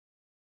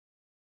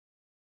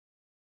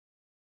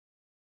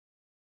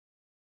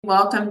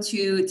Welcome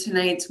to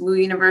tonight's Wu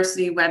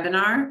University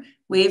webinar,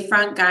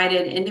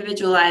 Wavefront-Guided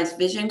Individualized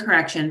Vision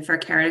Correction for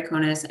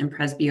Keratoconus and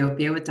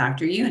Presbyopia with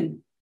Dr. Yoon.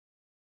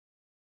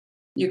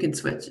 You can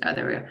switch,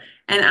 there we go.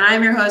 And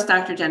I'm your host,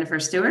 Dr. Jennifer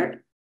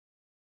Stewart.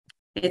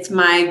 It's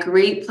my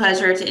great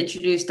pleasure to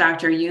introduce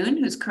Dr. Yoon,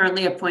 who's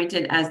currently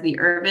appointed as the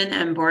Irvin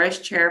M.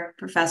 Borish Chair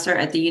Professor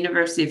at the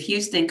University of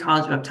Houston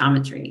College of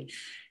Optometry.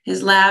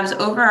 His lab's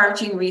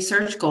overarching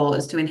research goal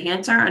is to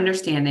enhance our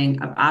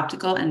understanding of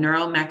optical and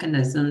neural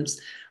mechanisms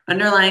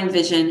underlying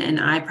vision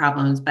and eye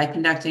problems by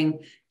conducting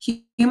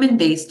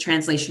human-based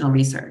translational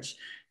research.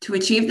 To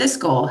achieve this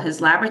goal,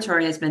 his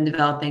laboratory has been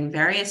developing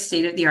various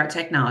state-of-the-art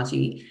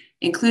technology,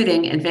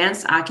 including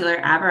advanced ocular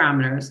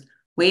aberrometers,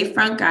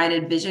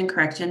 wavefront-guided vision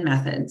correction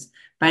methods,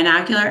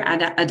 binocular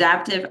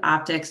adaptive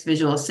optics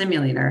visual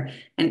simulator,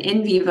 and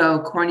in vivo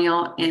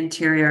corneal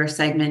anterior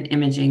segment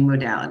imaging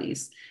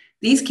modalities.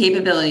 These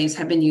capabilities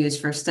have been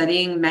used for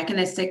studying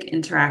mechanistic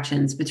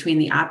interactions between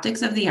the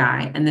optics of the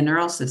eye and the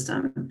neural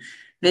system,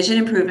 vision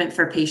improvement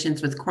for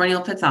patients with corneal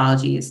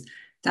pathologies,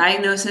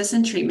 diagnosis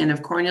and treatment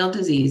of corneal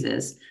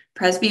diseases,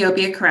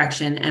 presbyopia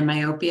correction, and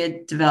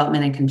myopia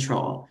development and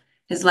control.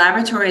 His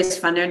laboratory is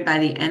funded by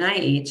the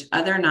NIH,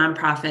 other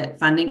nonprofit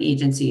funding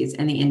agencies,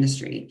 and the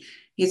industry.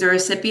 He's a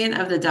recipient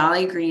of the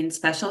Dolly Green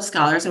Special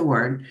Scholars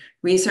Award,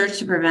 Research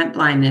to Prevent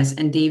Blindness,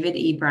 and David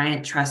E.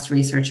 Bryant Trust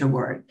Research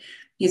Award.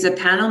 He's a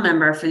panel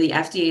member for the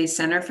FDA's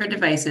Center for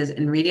Devices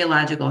in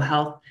Radiological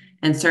Health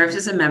and serves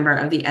as a member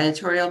of the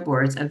editorial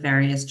boards of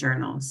various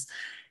journals.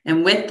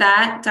 And with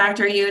that,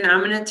 Dr. Yoon,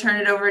 I'm going to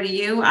turn it over to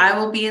you. I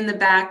will be in the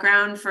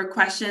background for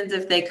questions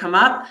if they come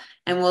up,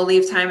 and we'll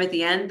leave time at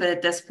the end. But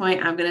at this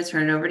point, I'm going to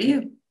turn it over to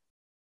you.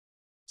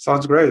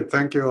 Sounds great.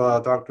 Thank you,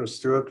 Dr.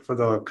 Stewart, for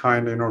the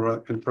kind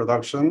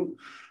introduction.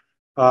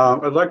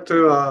 I'd like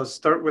to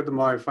start with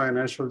my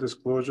financial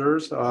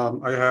disclosures.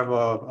 I have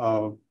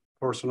a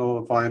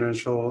personal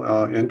financial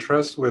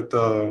interest with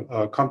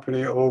the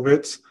company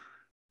Ovitz.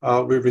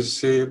 We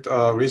received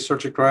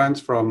research grants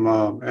from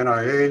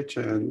NIH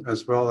and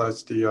as well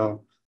as the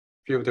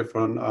few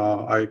different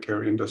eye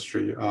care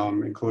industry,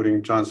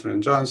 including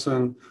Johnson &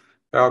 Johnson,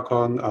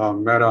 Alcon,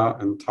 Meta,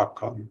 and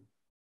Topcon.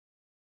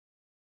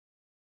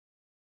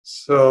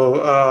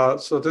 So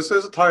this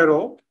is the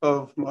title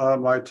of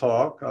my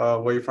talk,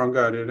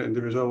 Wavefront-Guided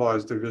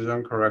Individualized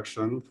Vision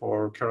Correction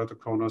for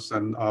Keratoconus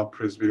and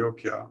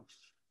Presbyopia.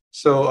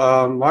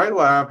 So my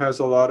lab has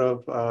a lot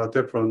of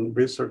different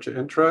research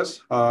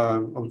interests.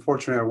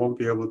 Unfortunately, I won't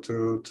be able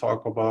to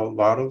talk about a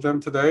lot of them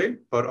today,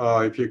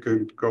 but if you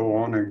could go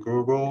on and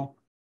Google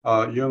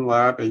Yoon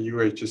Lab at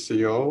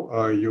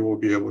UHCO, you will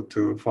be able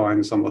to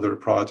find some other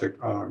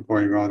project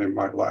going on in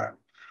my lab.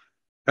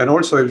 And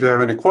also, if you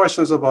have any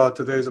questions about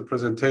today's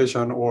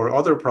presentation or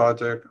other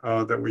project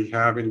that we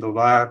have in the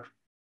lab,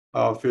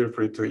 feel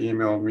free to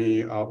email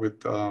me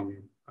with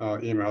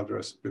email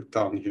address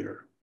down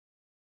here.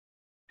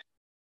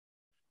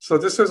 So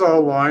this is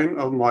our line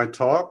of my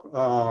talk.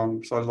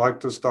 So I'd like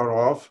to start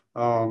off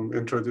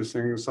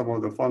introducing some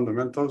of the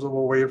fundamentals of a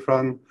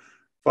wavefront,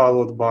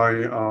 followed by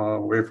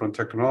wavefront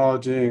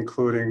technology,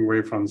 including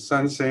wavefront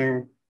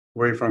sensing,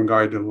 wavefront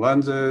guided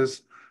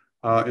lenses,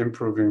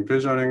 improving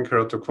vision in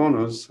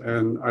keratoconus.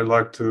 And I'd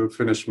like to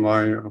finish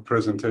my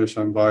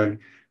presentation by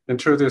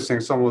introducing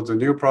some of the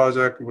new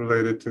projects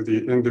related to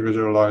the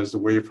individualized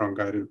wavefront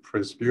guided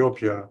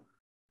presbyopia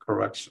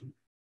correction.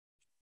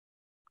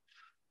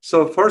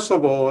 So first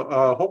of all,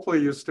 hopefully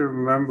you still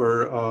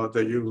remember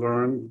that you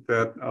learned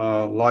that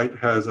light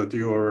has a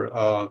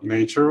dual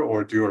nature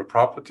or dual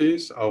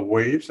properties,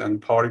 waves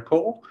and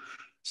particle.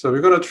 So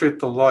we're going to treat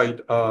the light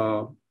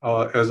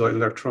as an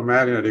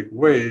electromagnetic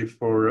wave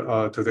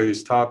for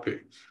today's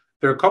topic.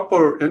 There are a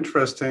couple of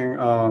interesting,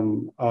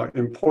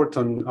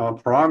 important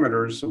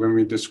parameters when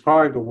we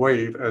describe the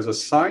wave as a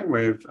sine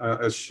wave,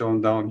 as shown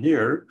down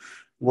here.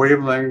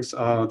 Wavelengths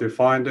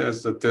defined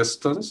as the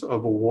distance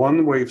of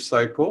one wave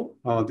cycle,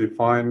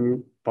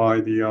 defined by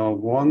the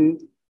one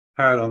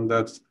pattern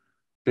that's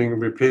being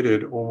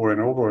repeated over and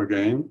over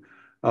again.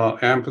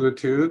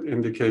 Amplitude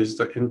indicates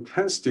the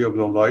intensity of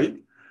the light.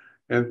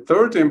 And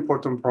third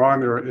important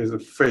parameter is a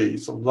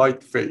phase,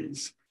 light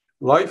phase.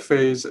 Light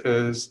phase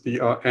is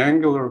the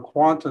angular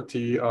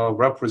quantity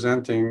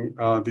representing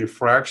the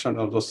fraction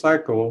of the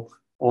cycle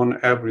on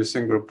every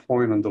single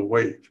point on the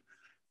wave.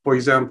 For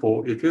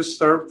example, if you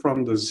start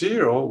from the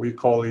zero, we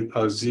call it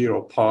a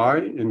 0 pi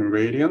in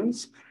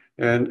radians.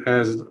 And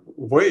as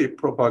wave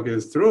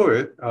propagates through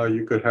it,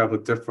 you could have a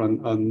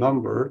different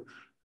number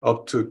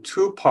up to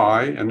 2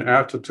 pi. And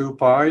after 2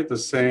 pi, the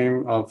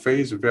same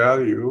phase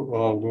value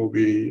will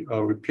be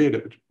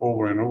repeated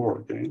over and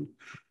over again.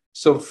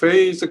 So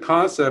phase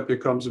concept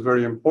becomes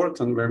very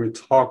important when we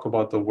talk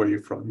about the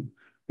wavefront,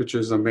 which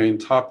is the main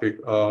topic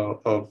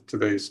of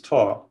today's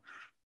talk.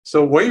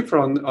 So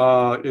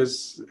wavefront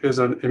is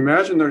an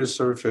imaginary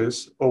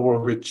surface over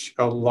which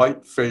a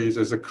light phase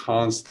is a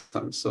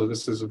constant. So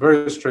this is a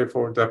very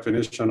straightforward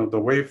definition of the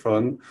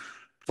wavefront.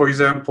 For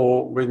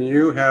example, when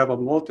you have a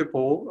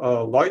multiple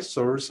light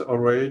source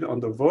arrayed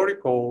on the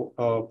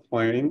vertical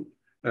plane,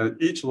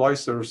 Each light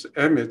source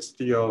emits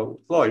the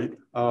light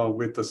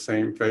with the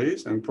same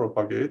phase and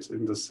propagates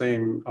in the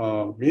same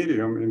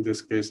medium, in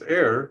this case,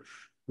 air.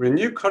 When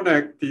you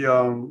connect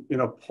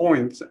the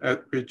points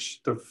at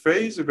which the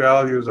phase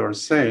values are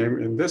same,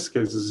 in this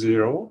case,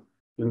 0,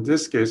 in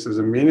this case is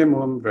a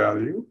minimum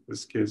value,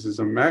 this case is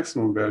a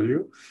maximum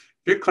value.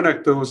 If you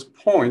connect those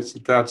points,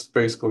 that's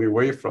basically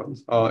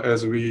wavefront.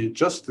 As we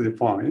just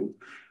defined,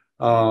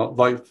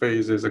 light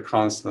phase is a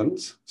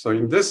constant. So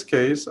in this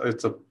case,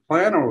 it's a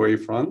planar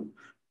wavefront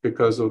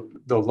because of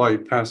the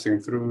light passing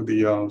through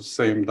the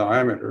same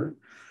diameter.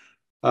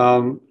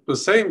 The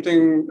same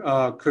thing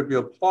could be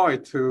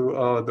applied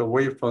to the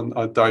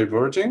wavefront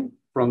diverging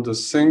from the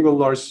single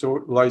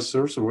light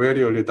source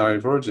radially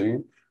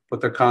diverging, but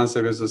the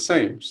concept is the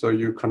same. So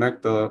you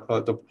connect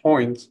the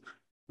points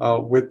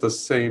with the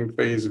same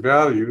phase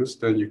values,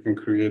 then you can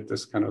create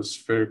this kind of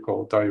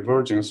spherical,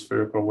 diverging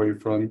spherical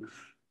wavefront.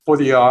 For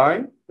the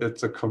eye,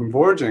 it's a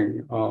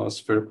converging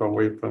spherical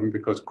wavefront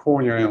because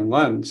cornea and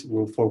lens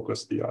will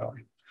focus the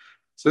eye.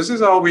 So this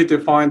is how we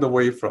define the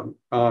wavefront,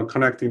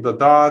 connecting the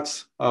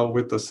dots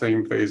with the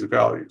same phase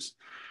values.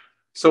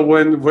 So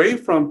when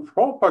wavefront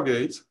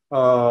propagates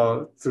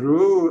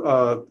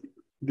through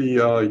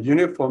the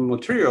uniform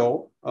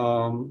material,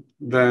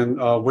 then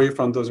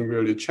wavefront doesn't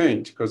really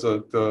change because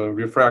the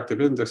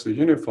refractive index is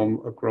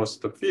uniform across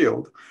the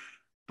field.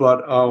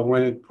 But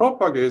when it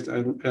propagates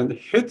and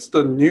hits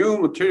the new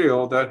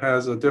material that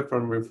has a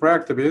different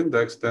refractive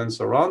index than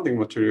surrounding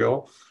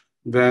material,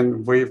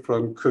 then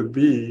wavefront could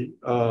be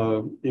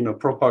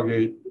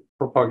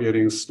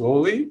propagating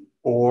slowly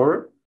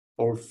or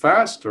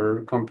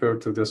faster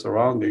compared to the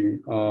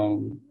surrounding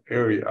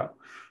area.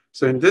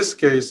 So in this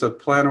case, a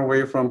planar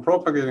wavefront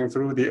propagating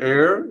through the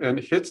air and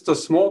hits the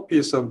small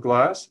piece of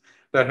glass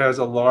that has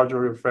a larger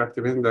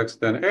refractive index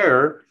than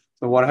air.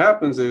 So what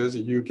happens is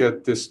you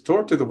get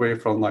distorted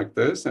wavefront like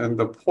this, and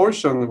the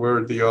portion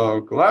where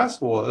the glass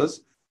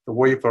was, the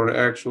wavefront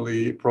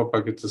actually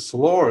propagates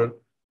slower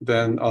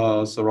than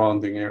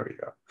surrounding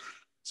area.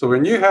 So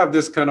when you have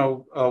this kind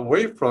of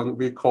wavefront,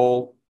 we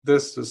call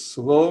this the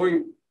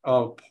slowing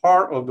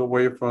part of the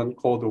wavefront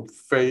called the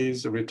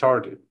phase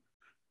retarded,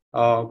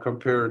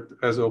 compared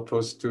as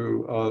opposed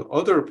to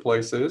other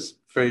places,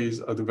 phase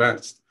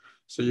advanced.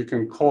 So you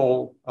can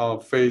call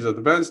phase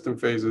advanced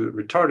and phase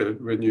retarded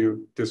when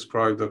you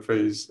describe the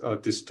phase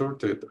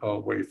distorted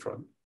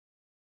wavefront.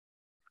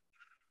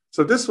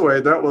 So this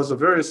way, that was a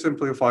very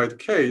simplified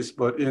case,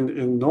 but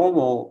in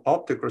normal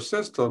optical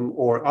system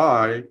or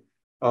eye,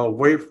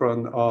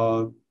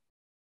 wavefront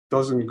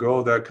doesn't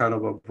go that kind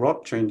of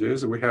abrupt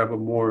changes. We have a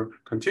more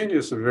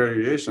continuous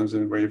variations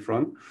in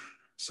wavefront.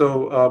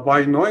 So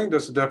by knowing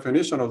this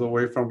definition of the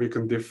wavefront, we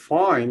can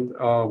define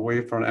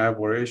wavefront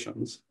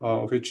aberrations,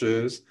 which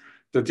is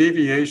the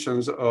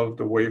deviations of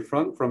the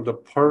wavefront from the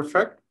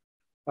perfect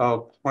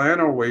planar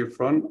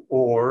wavefront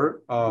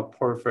or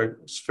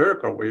perfect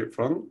spherical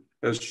wavefront,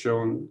 as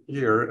shown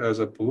here as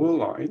a blue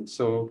line.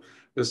 So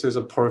this is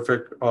a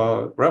perfect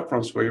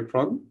reference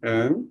wavefront,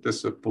 and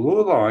this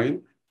blue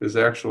line is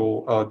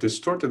actual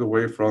distorted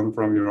wavefront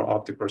from your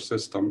optical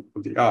system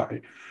of the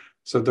eye.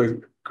 So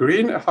the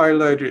green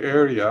highlighted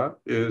area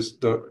is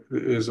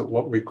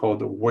what we call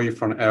the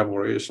wavefront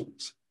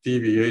aberrations,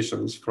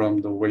 deviations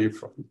from the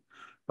wavefront,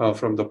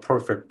 from the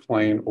perfect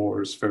plane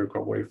or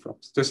spherical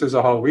wavefronts. This is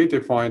how we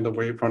define the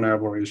wavefront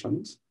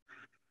aberrations.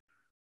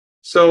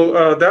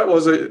 So that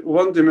was a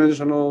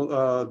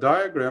one-dimensional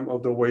diagram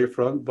of the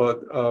wavefront,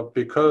 but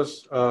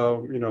because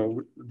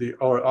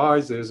our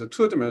eyes is a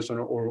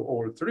two-dimensional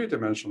or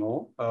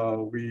three-dimensional,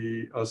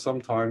 we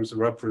sometimes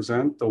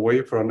represent the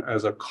wavefront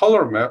as a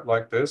color map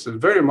like this. It's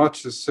very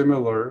much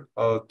similar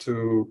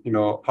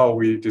to how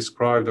we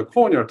describe the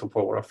corneal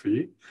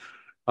topography.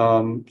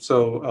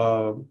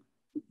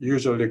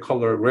 Usually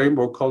color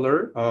rainbow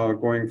color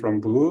going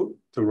from blue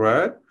to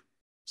red.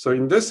 So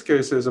in this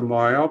case, is a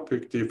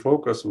myopic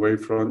defocus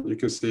wavefront. You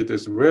can see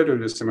this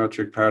radially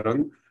symmetric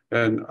pattern,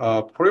 and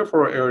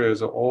peripheral area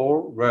is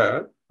all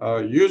red.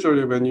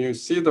 Usually when you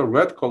see the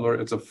red color,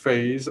 it's a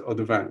phase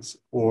advance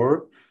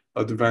or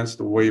advanced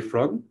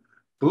wavefront.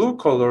 Blue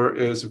color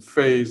is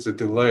phase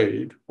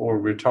delayed or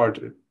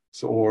retarded,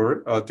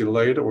 or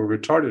delayed or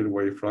retarded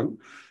wavefront.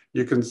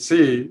 You can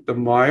see the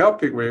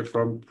myopic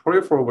wavefront,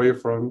 peripheral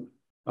wavefront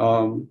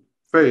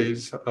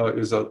phase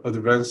is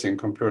advancing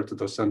compared to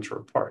the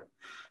central part.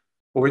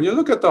 But when you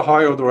look at the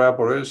high order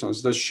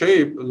aberrations, the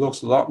shape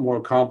looks a lot more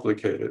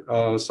complicated.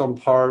 Some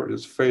part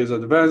is phase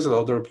advanced, the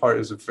other part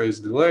is phase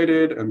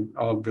delayed, and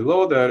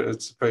below that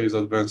it's phase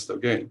advanced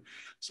again.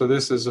 So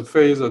this is a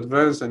phase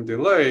advance and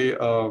delay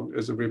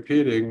is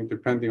repeating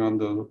depending on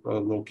the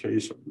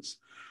locations.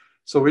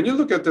 So when you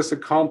look at this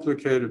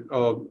complicated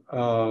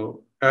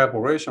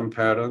aberration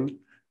pattern,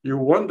 you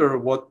wonder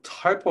what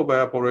type of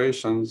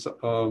aberrations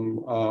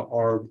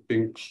are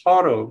being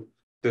part of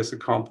this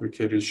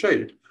complicated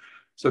shape.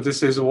 So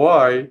this is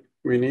why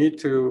we need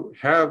to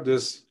have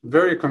this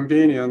very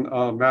convenient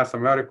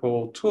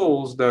mathematical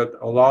tools that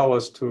allow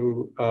us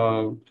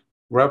to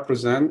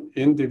represent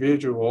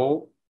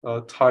individual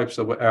types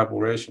of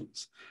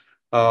aberrations.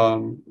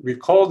 We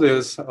call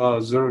this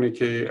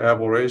Zernicke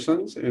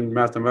aberrations. In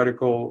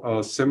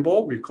mathematical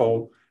symbol,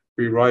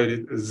 we write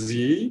it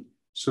Z,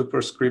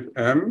 superscript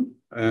M,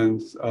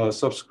 and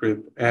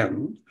subscript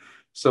N.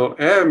 So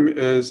M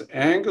is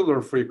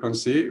angular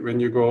frequency. When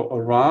you go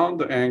around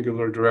the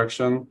angular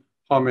direction,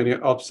 how many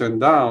ups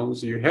and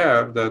downs you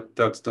have,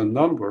 that's the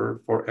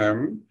number for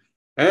M.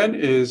 N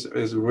is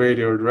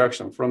radial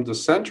direction. From the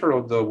center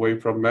of the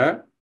wavefront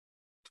map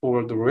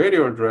toward the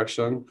radial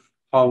direction,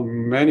 how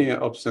many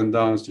ups and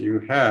downs you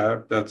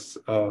have, that's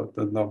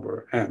the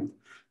number N.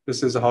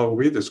 This is how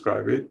we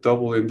describe it,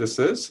 double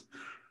indices.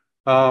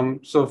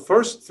 So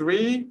first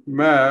three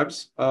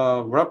maps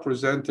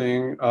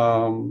representing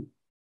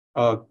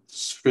a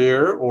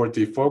sphere or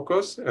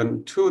defocus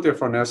and two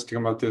different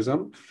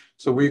astigmatism.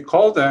 So we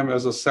call them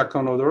as a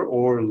second order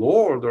or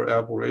lower order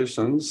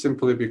aberrations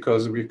simply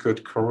because we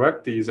could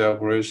correct these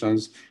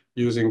aberrations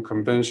using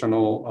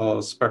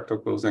conventional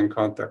spectacles and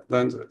contact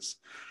lenses.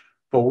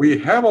 But we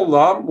have a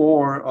lot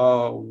more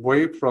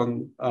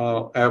wavefront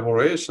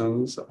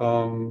aberrations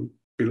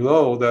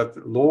below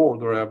that lower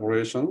order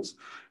aberrations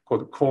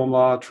called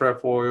coma,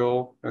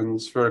 trefoil,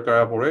 and spherical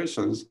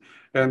aberrations.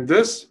 And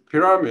this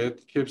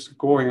pyramid keeps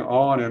going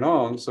on and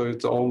on, so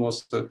it's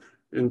almost an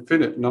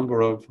infinite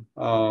number of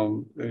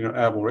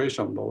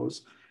aberration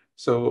modes.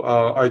 So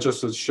I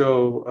just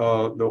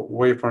show the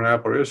wavefront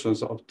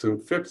aberrations up to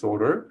fifth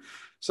order.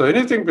 So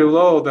anything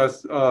below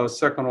that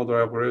second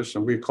order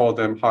aberration, we call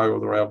them high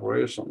order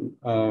aberration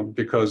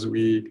because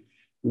we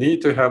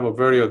need to have a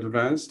very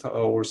advanced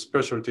or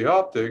specialty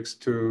optics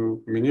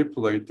to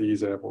manipulate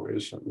these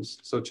aberrations,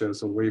 such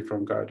as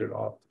wavefront-guided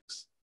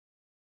optics.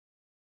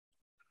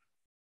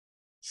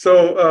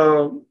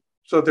 So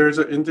there's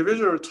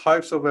individual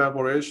types of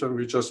aberration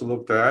we just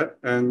looked at,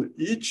 and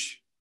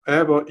each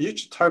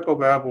type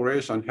of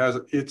aberration has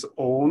its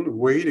own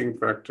weighting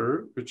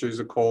factor, which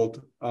is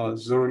called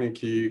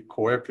Zernicke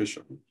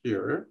coefficient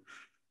here.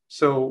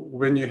 So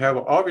when you have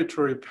an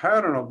arbitrary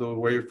pattern of the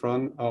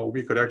wavefront,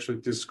 we could actually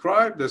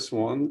describe this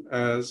one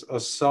as a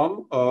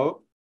sum of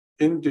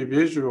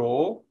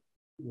individual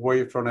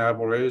wavefront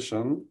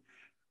aberration,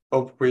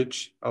 of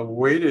which are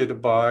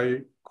weighted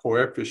by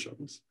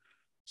coefficients.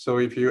 So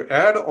if you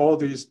add all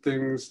these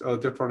things,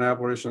 different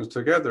aberrations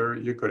together,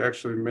 you could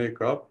actually make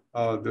up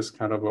this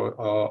kind of a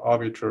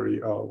arbitrary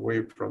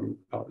wavefront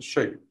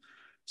shape.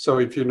 So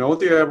if you know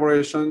the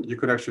aberration, you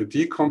can actually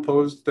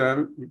decompose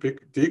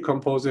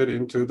it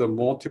into the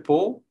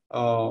multiple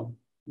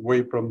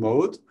wavefront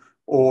mode.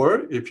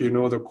 Or if you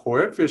know the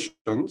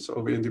coefficients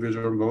of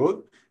individual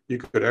mode, you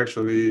could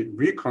actually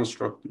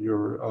reconstruct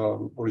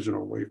your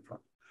original wavefront.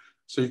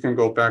 So you can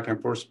go back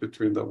and forth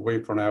between the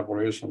wavefront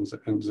aberrations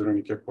and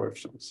Zernicke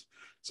coefficients.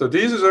 So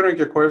these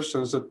Zernicke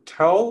coefficients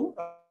tell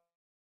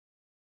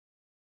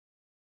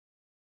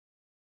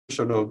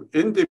of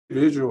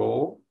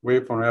individual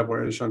wavefront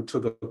aberration to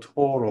the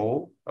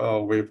total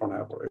wavefront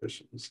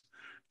aberrations.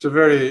 It's a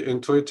very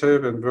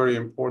intuitive and very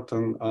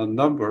important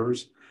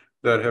numbers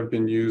that have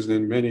been used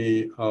in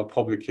many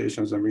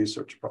publications and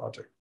research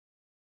projects.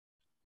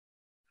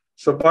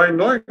 So by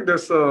knowing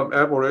this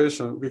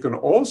aberration, we can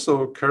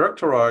also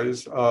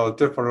characterize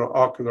different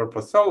ocular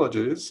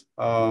pathologies.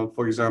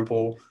 For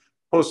example,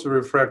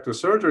 post-refractive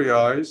surgery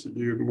eyes,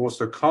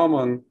 most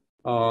common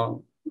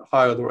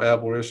high order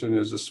aberration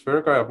is the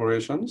spherical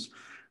aberrations.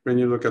 When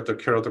you look at the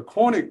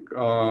keratoconic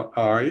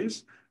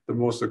eyes, the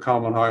most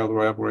common high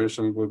order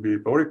aberration would be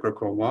auricular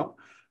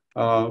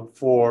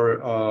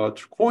for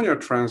cornea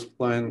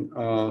transplant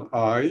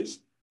eyes,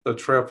 the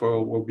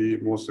trefoil will be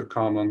most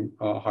common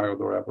high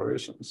order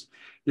aberrations.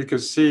 You can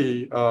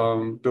see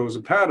those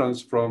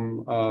patterns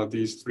from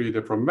these three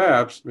different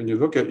maps. When you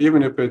look at,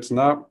 even if it's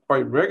not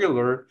quite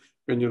regular,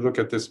 when you look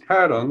at this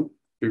pattern,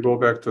 you go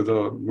back to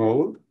the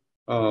mode,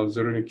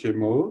 Zernicke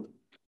mode.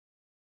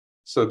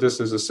 So this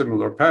is a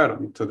similar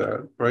pattern to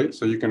that, right?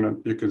 So you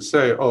can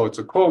say, oh, it's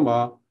a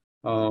coma.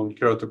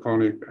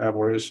 Keratoconic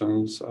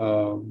aberrations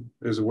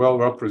is well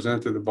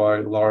represented by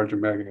large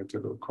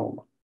magnitude of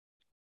coma.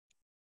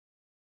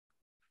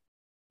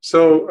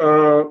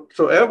 So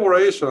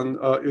aberration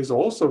is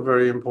also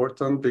very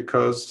important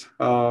because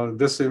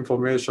this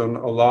information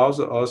allows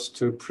us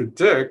to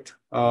predict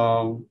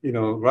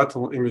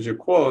retinal image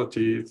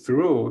quality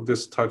through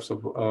these types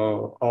of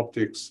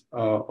optics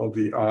of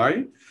the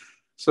eye.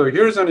 So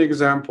here's an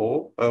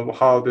example of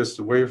how this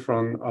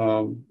wavefront,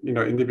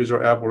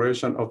 individual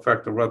aberration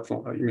affect the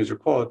retinal image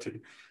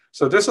quality.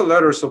 So this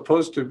letter is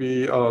supposed to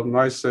be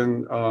nice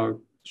and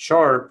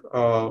sharp,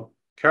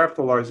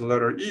 capitalized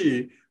letter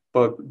E,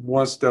 but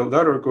once the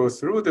letter goes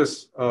through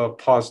this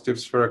positive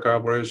spherical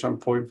aberration,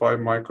 0.5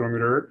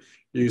 micrometer,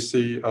 you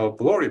see a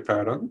blurry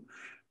pattern.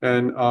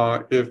 And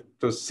if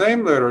the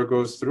same letter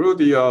goes through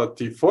the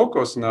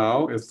defocus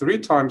now, it's 3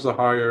 times the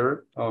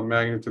higher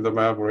magnitude of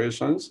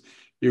aberrations,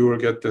 you will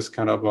get this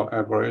kind of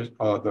aberration,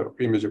 the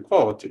image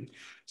quality.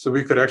 So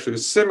we could actually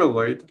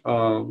simulate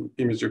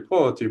image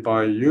quality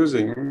by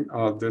using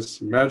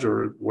this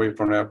measured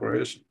wavefront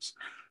aberrations.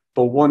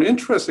 But one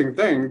interesting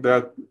thing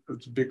that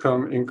has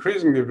become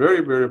increasingly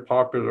very, very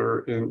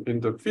popular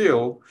in the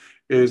field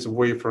is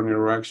wavefront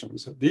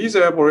interactions. These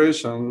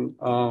aberrations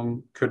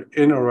could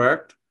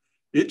interact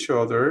each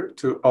other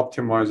to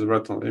optimize the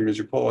retinal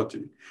image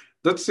quality.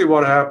 Let's see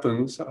what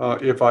happens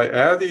if I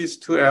add these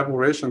two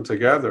aberrations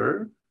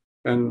together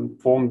and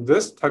form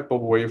this type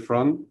of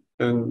wavefront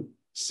and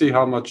see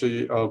how much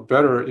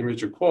better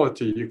image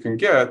quality you can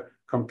get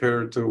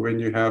compared to when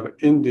you have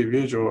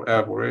individual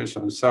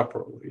aberrations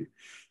separately.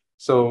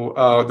 So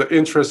the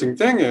interesting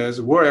thing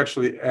is we're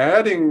actually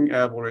adding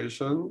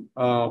aberration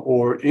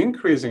or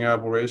increasing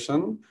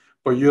aberration,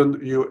 but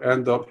you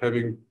end up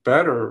having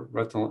better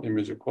retinal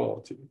image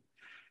quality,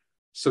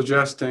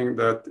 suggesting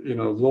that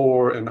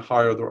lower and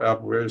higher order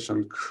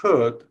aberration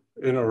could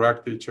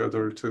interact each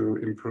other to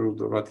improve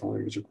the retinal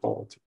image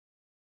quality.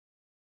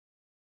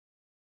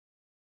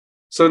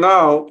 So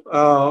now,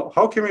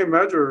 how can we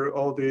measure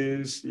all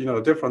these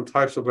different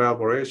types of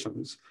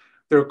aberrations?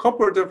 There are a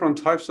couple of different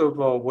types of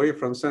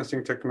wavefront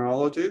sensing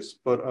technologies,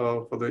 but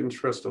for the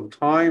interest of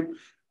time,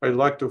 I'd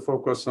like to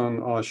focus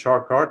on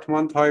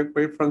Charcot-Hartman type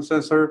wavefront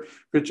sensor,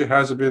 which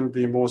has been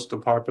the most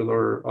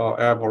popular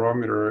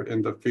aberrometer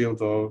in the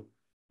field of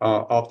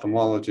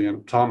ophthalmology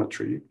and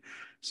optometry.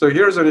 So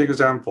here's an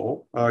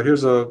example.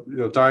 Here's a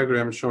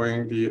diagram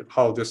showing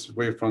how this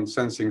wavefront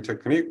sensing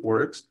technique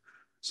works.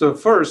 So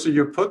first,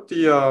 you put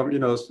the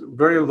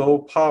very low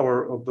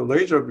power of the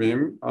laser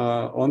beam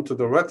onto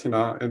the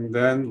retina, and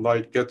then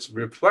light gets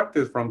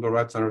reflected from the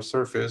retinal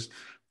surface,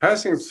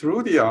 passing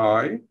through the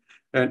eye.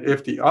 And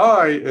if the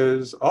eye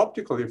is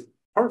optically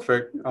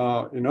perfect,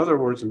 in other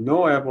words,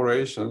 no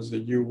aberrations,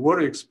 you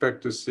would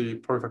expect to see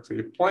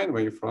perfectly plain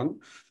wavefront.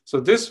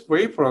 So this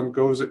wavefront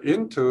goes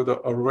into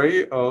the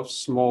array of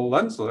small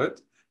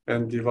lenslets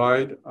and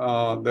divide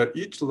that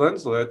each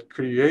lenslet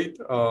create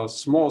a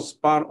small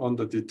spot on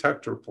the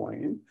detector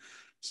plane.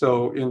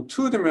 So in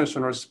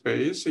two-dimensional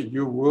space,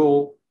 you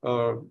will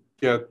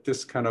get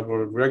this kind of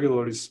a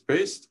regularly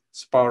spaced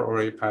spot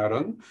array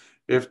pattern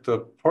if the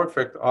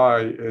perfect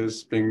eye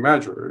is being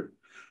measured.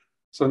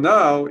 So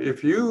now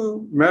if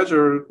you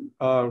measure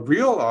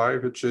real eye,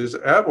 which is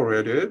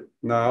aberrated,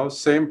 now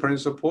same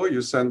principle,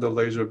 you send the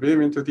laser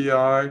beam into the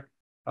eye,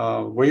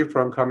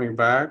 wavefront coming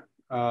back,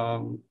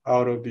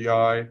 out of the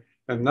eye,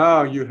 and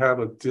now you have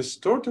a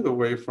distorted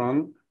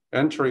wavefront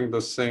entering the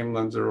same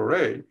lens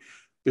array.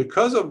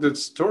 Because of the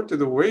distorted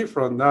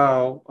wavefront,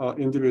 now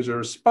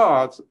individual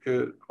spots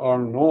are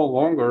no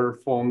longer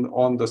formed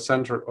on the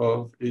center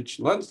of each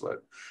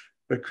lenslet.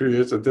 It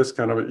creates this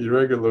kind of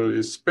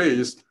irregularly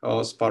spaced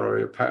spot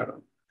array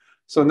pattern.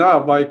 So now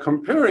by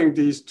comparing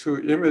these two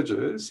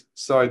images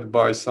side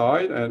by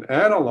side and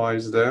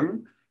analyze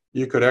them,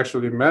 you could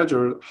actually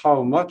measure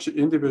how much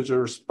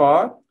individual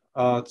spots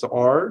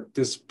are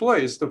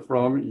displaced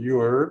from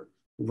your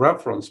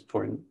reference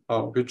point,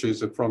 which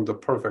is from the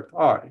perfect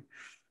eye.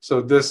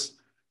 So this,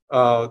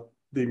 the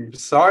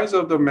size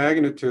of the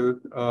magnitude,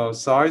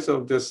 size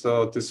of this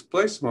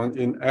displacement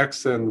in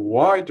X and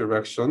Y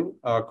direction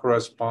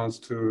corresponds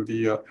to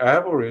the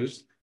average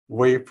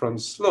wavefront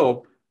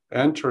slope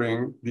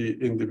entering the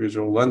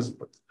individual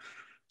lenslet.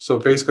 So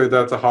basically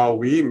that's how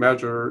we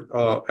measure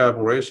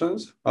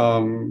aberrations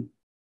from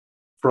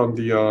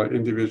the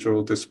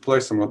individual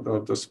displacement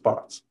of the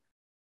spots.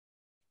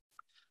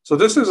 So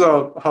this is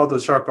how the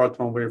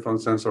Charcot-Hartman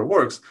wavefront sensor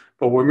works.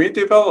 But when we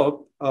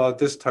develop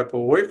this type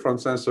of wavefront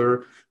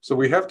sensor, so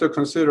we have to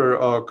consider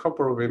a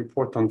couple of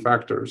important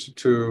factors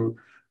to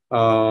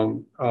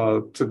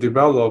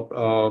develop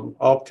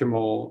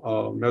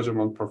optimal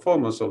measurement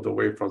performance of the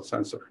wavefront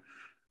sensor.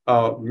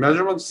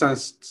 Measurement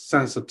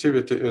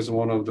sensitivity is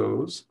one of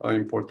those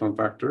important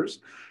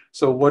factors.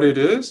 So what it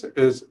is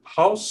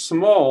how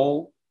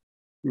small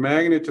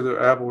magnitude of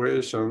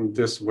aberration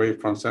this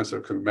wavefront sensor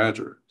can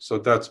measure. So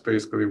that's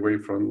basically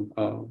measurement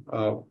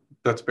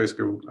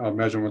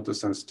of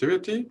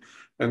sensitivity.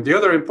 And the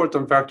other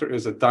important factor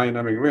is a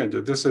dynamic range.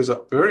 This is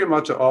very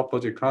much an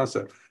opposite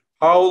concept.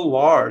 How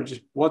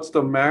large, what's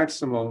the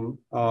maximum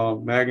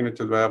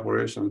magnitude of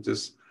aberration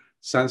this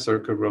sensor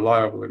could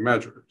reliably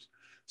measure?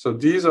 So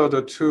these are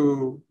the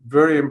two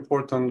very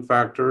important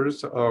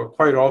factors.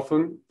 Quite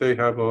often, they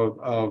have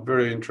a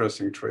very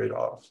interesting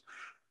trade-off.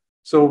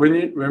 So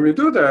when we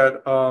do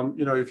that,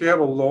 if you have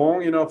a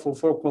long enough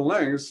focal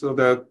length so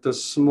that the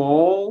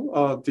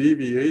small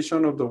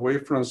deviation of the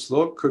wavefront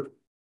slope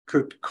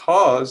could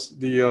cause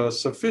the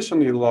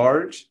sufficiently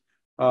large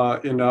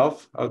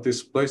enough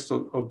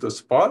displacement of the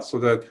spot so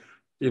that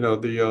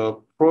the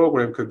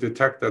program could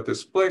detect that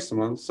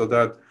displacement. So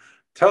that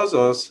tells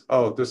us,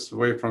 oh, this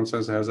wavefront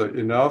sensor has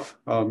enough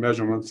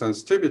measurement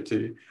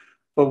sensitivity.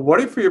 But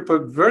what if we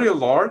put very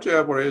large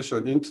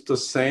aberration into the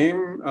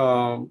same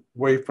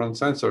wavefront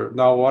sensor?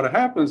 Now what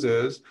happens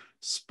is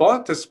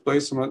spot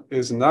displacement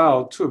is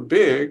now too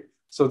big.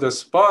 So the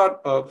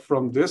spot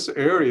from this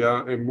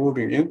area and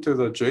moving into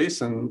the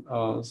adjacent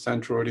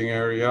centroiding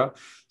area.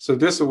 So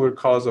this would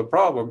cause a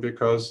problem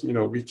because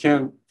we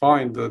can't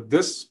find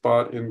this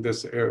spot in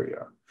this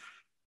area.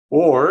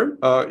 Or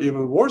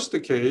even worse the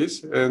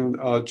case, and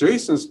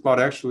adjacent spot,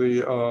 actually,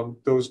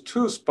 those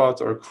two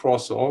spots are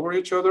cross over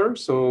each other.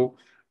 So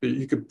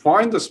you could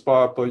find the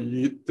spot, but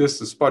this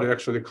spot is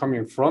actually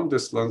coming from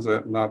this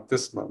lenslet, not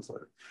this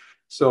lenslet.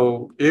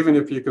 So even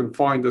if you can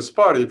find the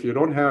spot, if you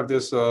don't have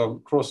this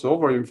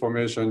crossover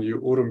information, you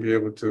wouldn't be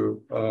able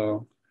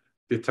to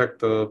detect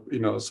the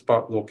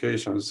spot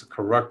locations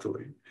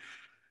correctly.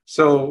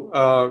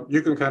 So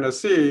you can kind of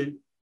see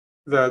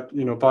that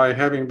by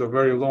having the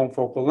very long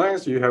focal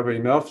length, you have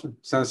enough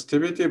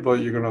sensitivity, but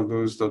you're going to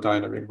lose the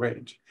dynamic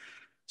range.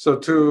 So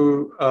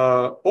to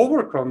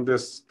overcome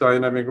this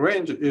dynamic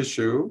range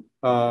issue,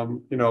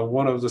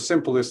 one of the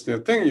simplest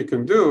thing you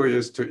can do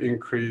is to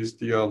increase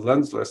the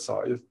lenslet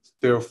size.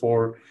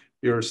 Therefore,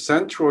 your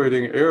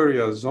centroiding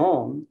area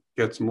zone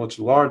gets much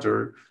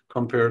larger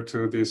compared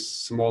to this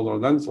smaller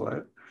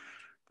lenslet.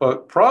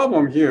 But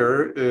problem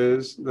here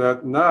is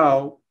that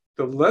now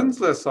the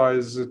lenslet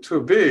size is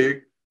too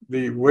big.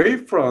 The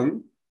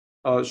wavefront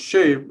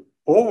shape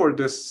over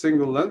this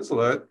single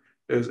lenslet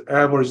is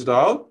averaged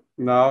out.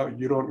 Now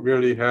you don't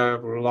really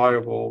have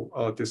reliable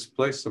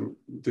displacement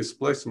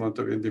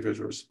of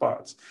individual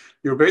spots.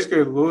 You're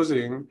basically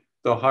losing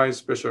the high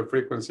spatial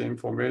frequency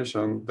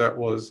information that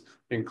was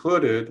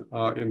included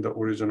in the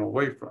original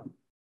wavefront.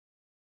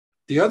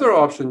 The other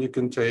option you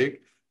can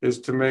take is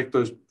to make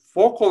the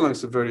focal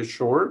length very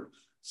short,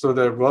 so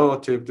that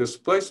relative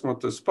displacement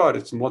of the spot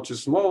is much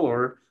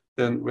smaller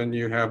than when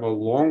you have a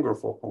longer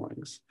focal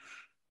length.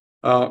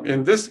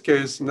 In this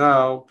case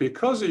now,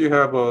 because you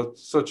have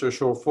such a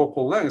short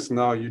focal length,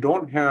 now you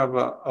don't have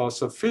a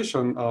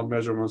sufficient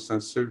measurement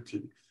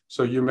sensitivity.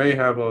 So you may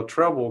have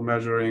trouble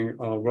measuring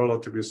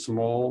relatively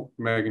small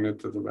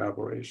magnitude of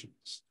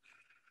aberrations.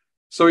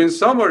 So in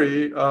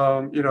summary,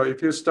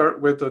 if you start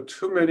with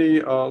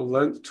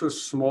too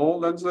small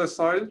lenslet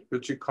size,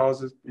 which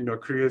causes,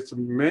 creates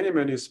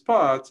many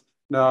spots,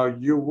 now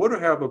you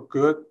would have a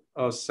good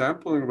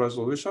sampling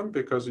resolution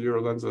because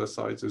your lenslet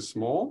size is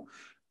small.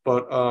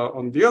 But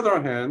on the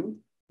other hand,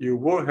 you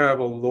will have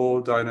a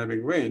low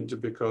dynamic range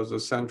because the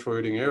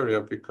centroiding area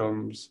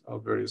becomes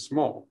very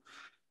small.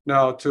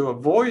 Now, to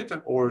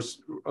avoid or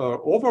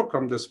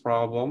overcome this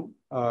problem,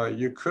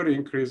 you could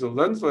increase the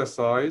lenslet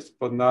size,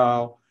 but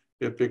now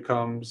it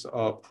becomes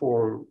a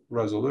poor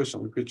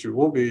resolution, which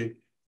will be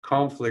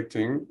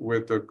conflicting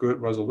with the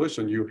good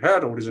resolution you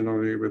had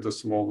originally with the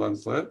small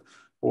lenslet,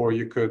 or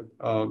you could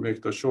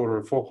make the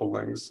shorter focal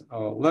length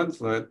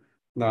lenslet.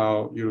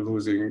 Now you're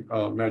losing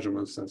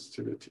measurement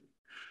sensitivity.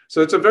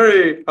 So it's a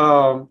very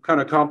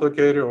kind of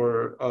complicated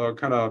or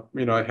kind of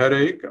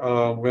headache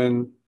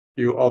when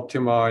you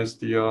optimize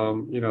the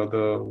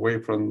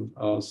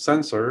wavefront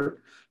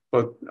sensor.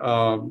 But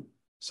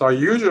so I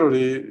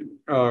usually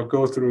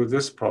go through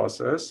this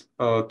process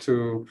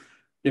to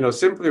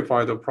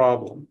simplify the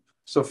problem.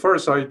 So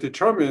first I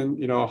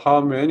determine how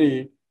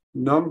many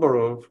number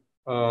of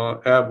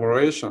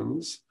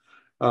aberrations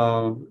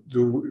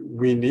do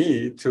we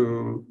need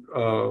to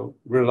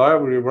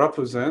reliably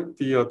represent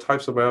the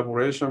types of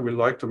aberration we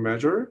like to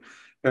measure.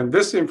 And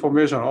this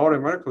information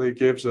automatically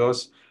gives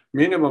us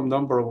minimum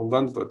number of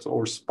lenslets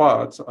or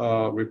spots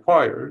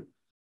required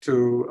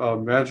to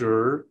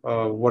measure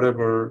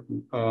whatever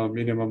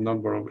minimum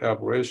number of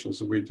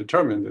aberrations we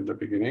determined in the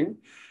beginning.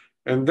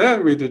 And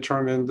then we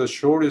determine the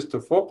shortest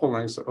focal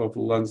length of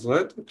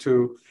lenslet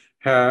to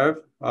have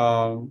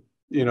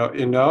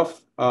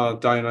enough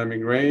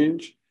dynamic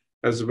range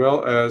as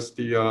well as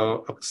the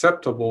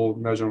acceptable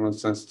measurement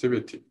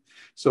sensitivity.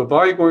 So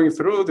by going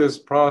through this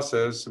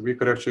process, we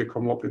could actually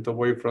come up with a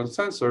wavefront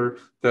sensor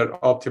that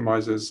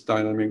optimizes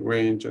dynamic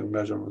range and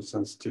measurement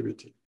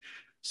sensitivity.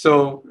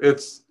 So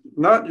it's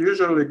not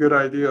usually a good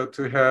idea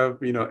to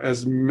have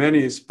as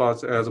many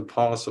spots as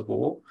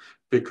possible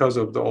because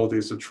of all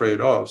these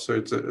trade-offs. So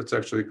it's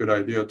actually a good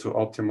idea to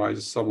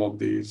optimize some of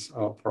these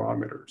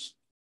parameters.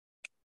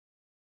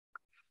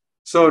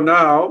 So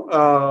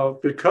now,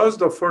 because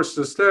the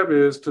first step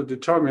is to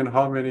determine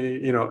how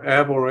many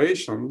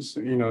aberrations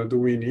do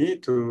we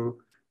need to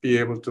be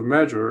able to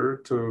measure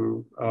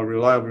to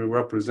reliably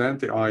represent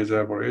the eye's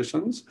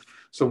aberrations.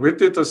 So we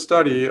did a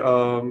study,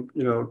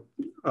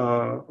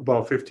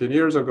 about 15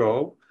 years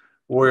ago,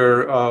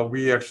 where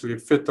we actually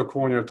fit the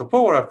corneal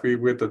topography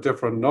with a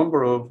different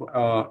number of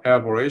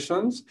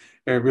aberrations,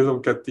 and we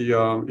look at the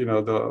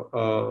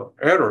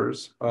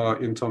errors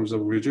in terms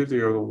of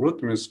rigidity or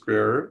root mean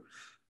square.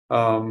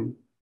 And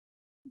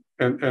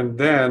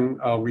then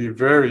we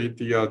varied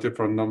the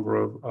different number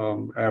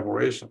of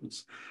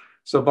aberrations.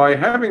 So by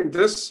having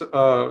this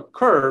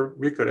curve,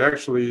 we could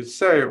actually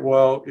say,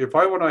 well, if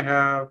I want to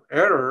have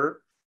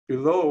error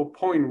below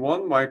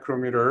 0.1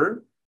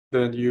 micrometer,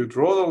 then you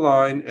draw the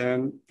line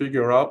and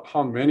figure out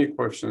how many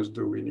coefficients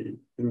do we need.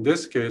 In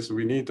this case,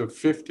 we need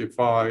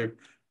 55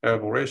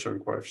 aberration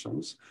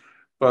coefficients.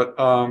 But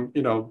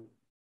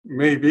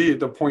maybe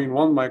the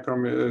 0.1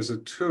 micrometer is a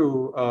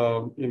too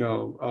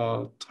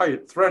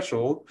tight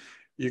threshold.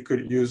 You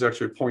could use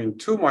actually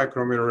 0.2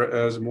 micrometer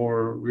as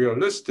more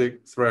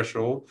realistic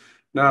threshold.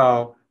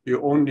 Now,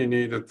 you only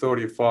need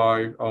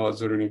 35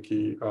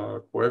 Zernicke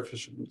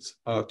coefficients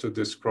to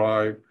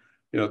describe,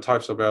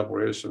 types of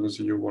aberrations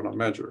you want to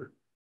measure.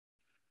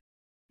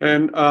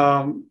 And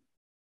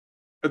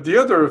the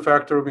other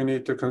factor we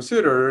need to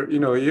consider,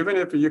 even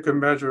if you can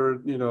measure,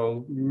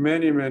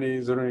 many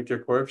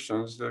Zernicke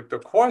coefficients,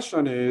 the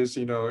question is,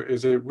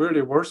 is it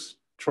really worth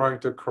trying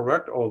to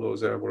correct all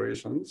those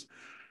aberrations?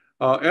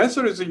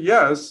 Answer is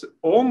yes,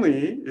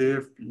 only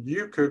if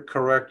you could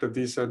correct the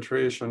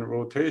decentration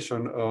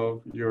rotation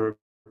of your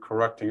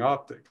correcting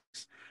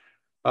optics.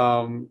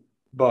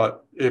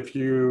 But if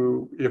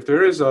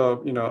there is a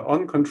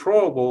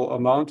uncontrollable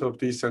amount of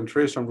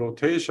decentration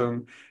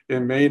rotation, it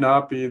may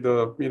not be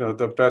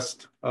the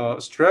best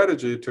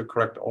strategy to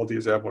correct all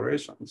these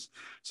aberrations.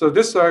 So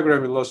this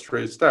diagram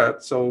illustrates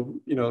that. So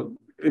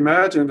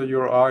imagine that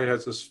your eye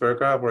has a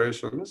spherical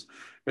aberrations.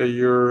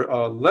 Your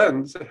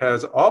lens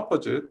has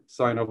opposite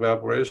sign of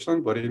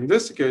aberration, but in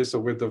this case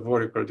with the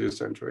vertical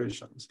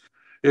decentrations.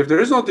 If there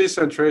is no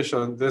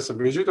decentration, this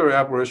residual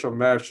aberration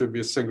map should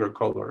be a single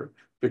color,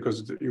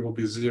 because it will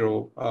be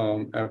zero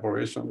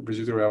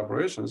residual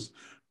aberrations.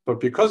 But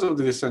because of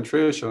the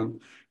decentration,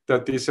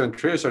 that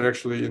decentration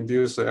actually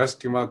induces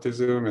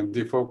astigmatism and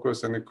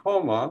defocus and a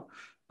coma.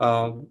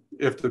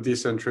 If the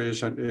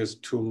decentration is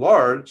too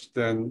large,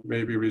 then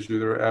maybe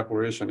residual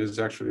aberration is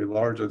actually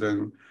larger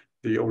than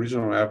the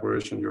original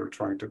aberration you're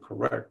trying to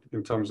correct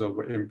in terms of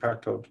the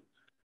impact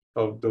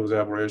of those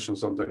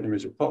aberrations on the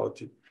image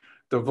quality.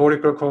 The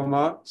vertical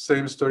coma,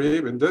 same story.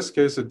 In this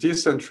case, a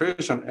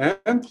decentration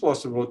and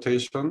plus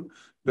rotation,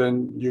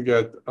 then you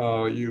get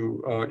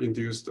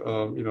induced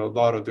a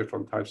lot of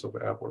different types of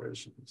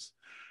aberrations.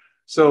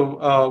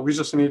 So we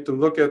just need to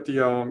look at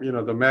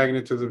the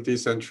magnitude of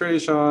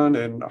decentration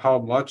and how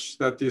much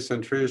that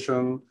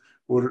decentration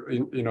would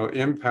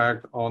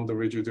impact on the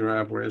residual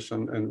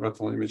aberration and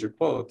retinal image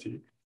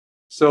quality.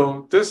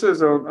 So this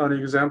is an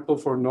example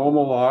for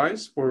normal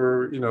eyes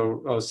for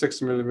a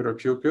 6 millimeter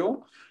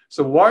pupil.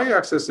 So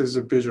y-axis is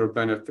a visual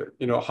benefit.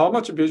 How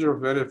much visual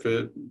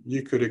benefit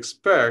you could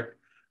expect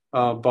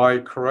by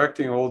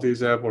correcting all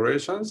these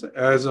aberrations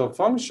as a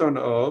function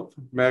of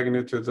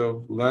magnitude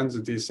of lens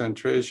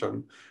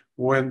decentration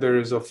when there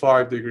is a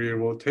 5-degree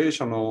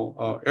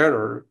rotational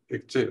error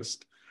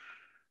exists.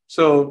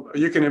 So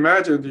you can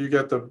imagine you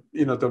get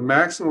the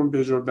maximum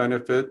visual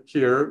benefit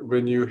here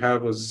when you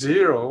have a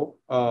 0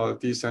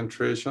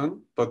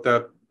 decentration, but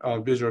that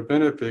visual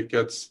benefit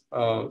gets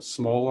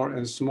smaller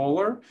and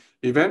smaller.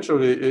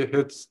 Eventually, it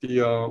hits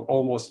the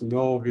almost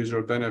no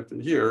visual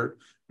benefit here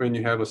when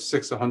you have a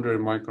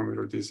 600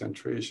 micrometer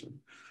decentration.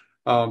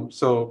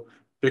 So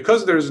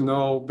because there's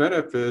no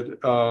benefit,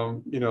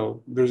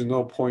 there's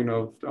no point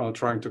of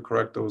trying to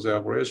correct those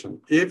aberrations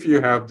if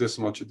you have this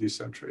much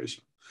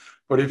decentration.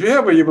 But if you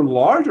have an even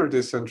larger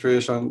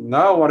decentration,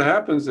 now what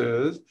happens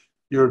is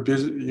your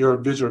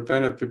visual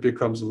benefit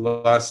becomes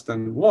less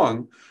than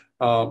 1,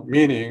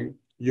 meaning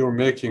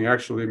you're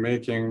actually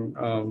making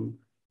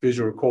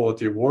visual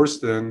quality worse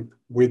than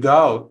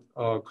without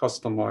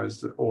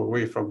customized or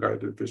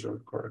wavefront-guided visual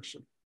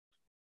correction.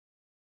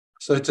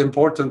 So it's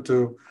important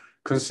to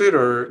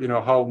consider,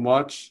 how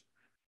much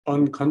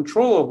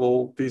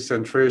uncontrollable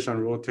decentration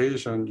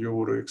rotation you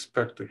would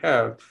expect to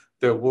have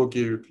that will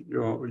give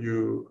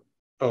you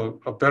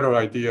a better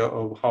idea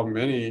of how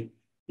many,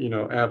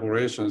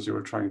 aberrations you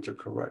are trying to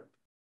correct.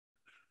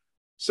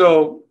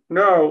 So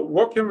now,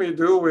 what can we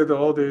do with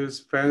all these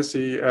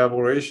fancy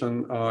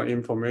aberration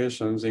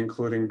informations,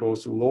 including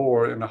both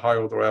lower and high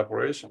order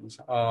aberrations?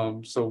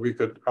 So we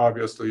could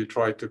obviously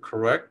try to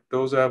correct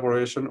those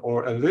aberrations,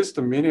 or at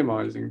least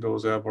minimizing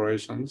those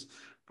aberrations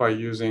by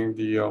using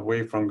the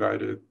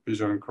wavefront-guided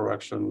vision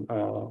correction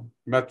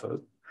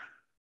method.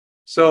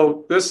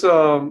 So this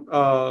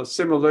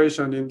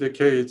simulation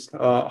indicates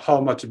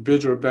how much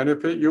visual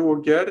benefit you will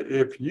get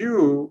if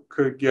you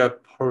could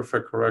get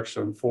perfect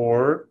correction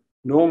for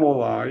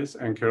normal eyes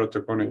and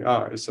keratoconic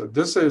eyes. So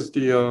this is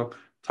the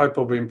type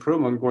of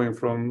improvement going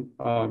from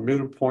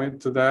middle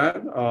point to that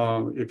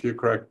if you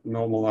correct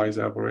normal eyes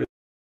aberration.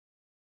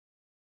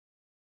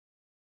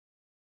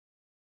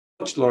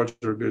 Much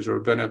larger visual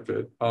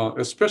benefit,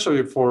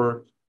 especially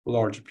for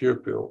large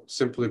pupil,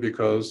 simply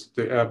because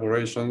the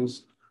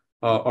aberrations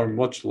are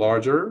much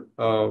larger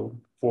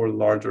for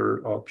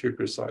larger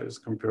pupil size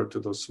compared to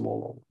the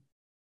smaller one.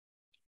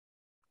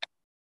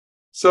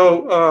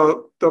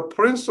 So the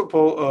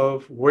principle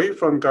of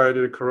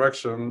wavefront-guided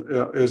correction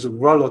is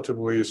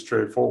relatively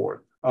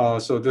straightforward.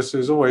 So this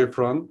is a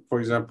wavefront. For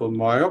example,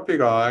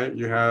 myopic eye,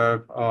 you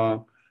have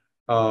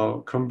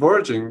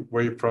converging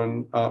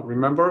wavefront.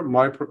 Remember,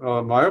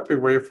 myopic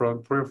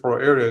wavefront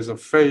peripheral area is a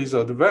phase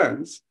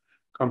advance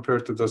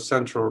compared to the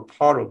central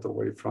part of the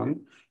wavefront.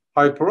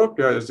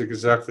 Hyperopia is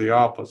exactly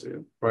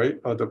opposite,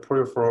 right? The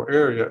peripheral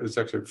area is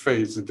actually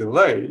phase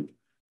delayed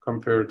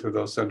compared to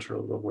the center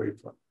of the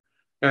wavefront.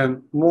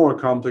 And more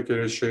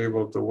complicated shape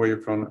of the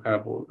wavefront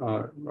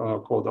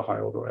called the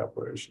high order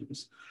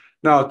aberrations.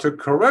 Now, to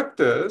correct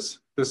this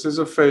is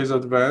a phase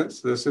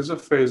advance, this is a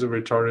phase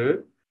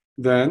retarded.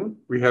 Then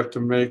we have to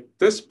make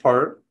this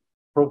part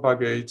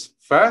propagates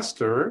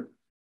faster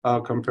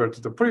compared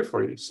to the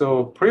periphery.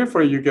 So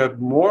periphery, you get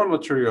more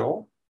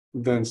material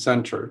than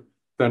center.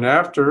 Then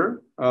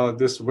after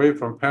this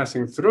wavefront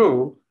passing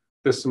through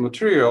this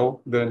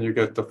material, then you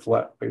get the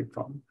flat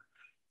wavefront.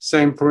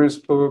 Same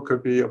principle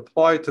could be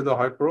applied to the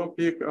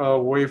hyperopic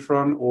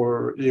wavefront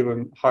or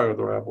even higher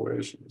order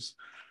aberrations.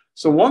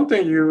 So one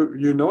thing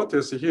you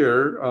notice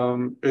here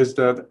is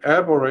that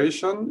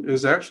aberration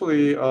is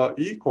actually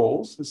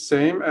equals the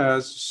same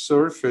as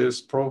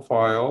surface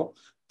profile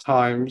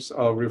times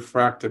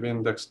refractive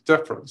index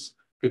difference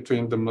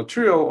between the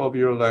material of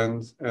your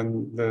lens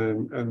and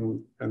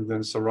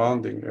then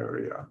surrounding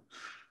area.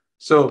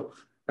 So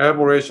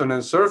aberration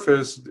and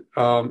surface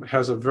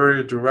has a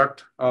very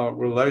direct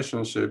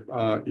relationship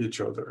each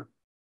other.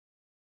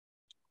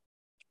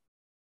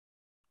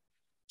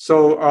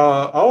 So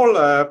our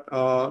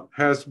lab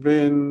has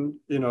been,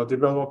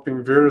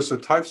 developing various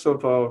types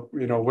of,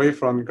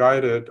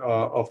 wavefront-guided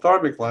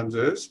ophthalmic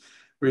lenses.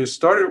 We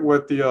started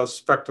with the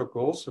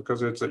spectacles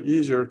because it's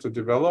easier to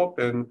develop,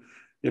 and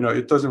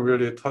it doesn't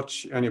really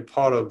touch any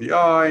part of the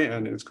eye,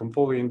 and it's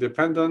completely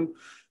independent.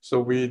 So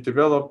we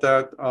developed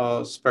that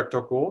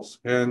spectacles,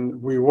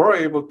 and we were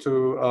able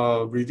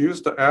to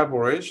reduce the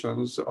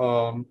aberrations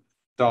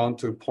down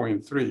to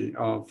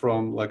 0.3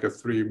 from like a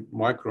 3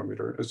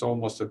 micrometer. It's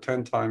almost a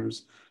 10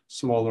 times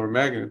smaller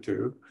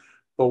magnitude.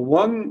 But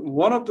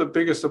one of the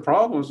biggest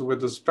problems with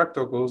the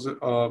spectacles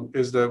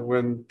is that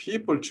when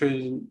people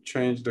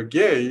change the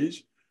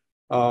gauge,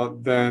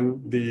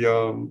 then the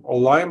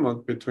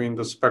alignment between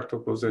the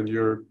spectacles and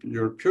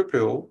your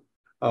pupil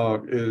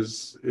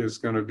is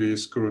going to be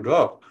screwed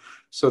up,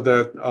 so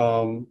that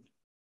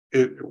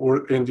it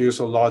will induce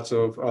lots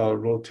of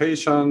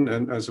rotation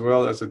and as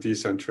well as the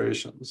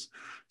decentrations.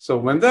 So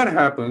when that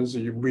happens,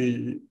 you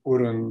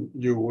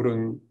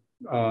wouldn't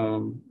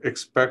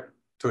expect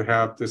to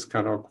have this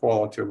kind of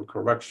quality of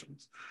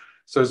corrections.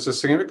 So it's the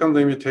significant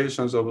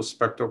limitations of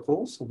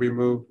spectacles. We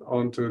move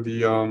on to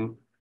the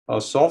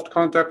soft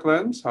contact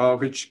lens,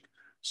 which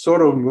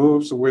sort of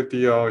moves with the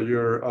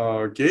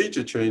your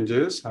gauge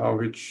changes,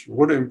 which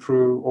would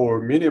improve or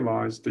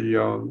minimize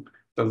the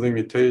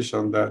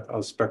limitation that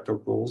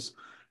spectacles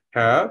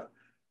have.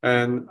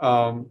 And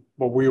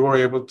but we were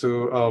able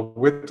to,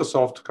 with the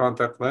soft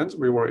contact lens,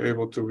 we were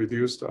able to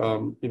reduce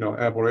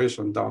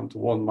aberration down to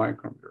 1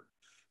 micrometer.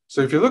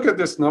 So if you look at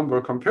this number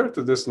compared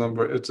to this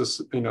number,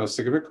 it's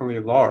significantly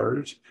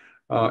large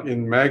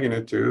in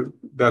magnitude.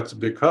 That's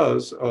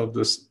because of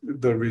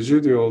the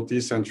residual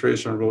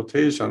decentration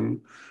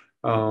rotation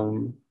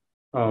from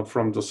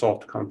the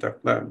soft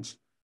contact lens.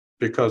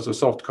 Because the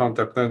soft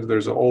contact lens,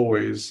 there's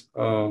always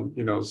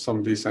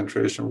some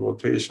decentration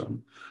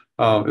rotation,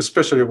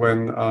 especially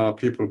when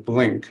people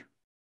blink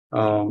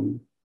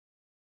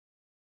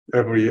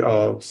every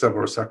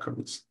several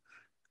seconds.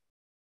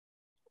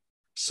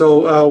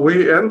 So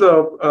we end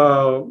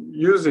up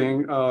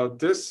using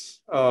this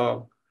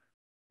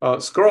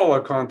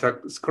scleral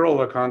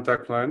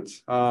contact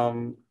lens.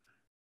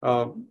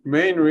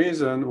 Main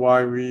reason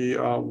why we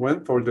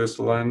went for this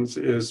lens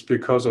is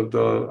because of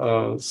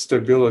the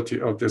stability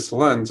of this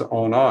lens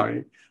on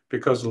eye,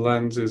 because the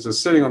lens is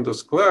sitting on the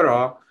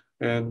sclera,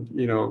 and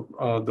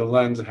the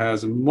lens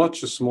has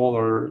much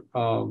smaller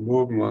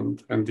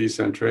movement and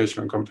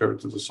decentration compared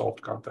to the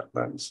soft contact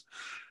lens.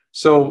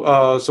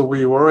 So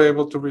we were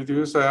able to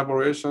reduce the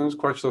aberrations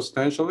quite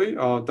substantially,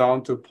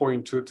 down to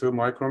 0.22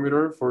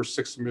 micrometer for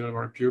 6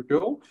 millimeter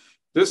pupil.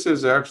 This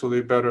is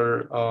actually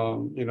better,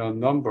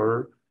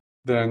 number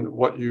than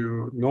what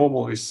you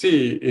normally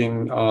see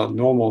in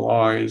normal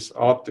eyes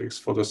optics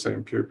for the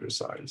same pupil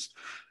size.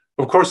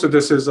 Of course,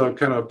 this is a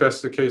kind of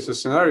best case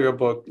scenario,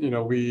 but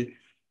we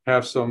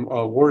have some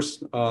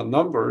worse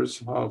numbers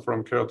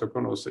from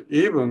keratoconus,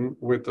 even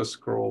with the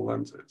scleral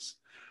lenses.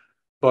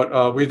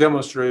 But we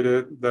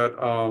demonstrated that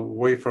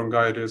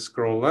wavefront-guided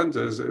scleral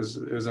lenses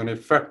is an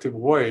effective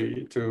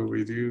way to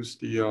reduce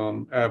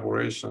the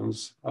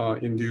aberrations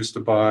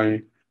induced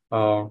by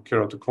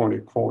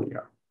keratoconic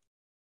cornea.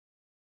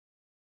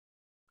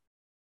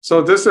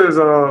 So this is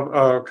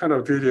a kind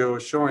of video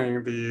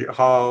showing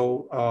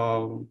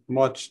how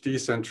much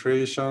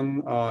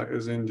decentration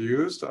is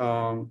induced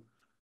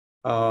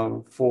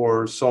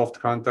for soft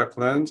contact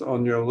lens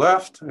on your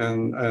left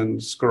and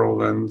scleral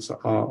lens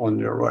on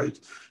your right.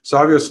 So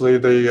obviously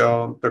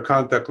the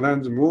contact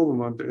lens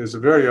movement is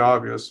very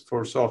obvious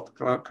for soft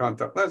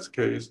contact lens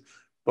case,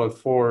 but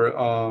for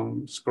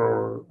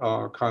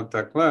scleral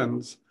contact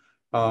lens,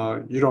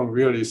 you don't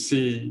really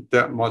see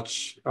that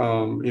much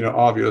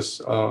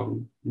obvious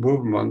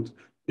movement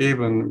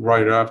even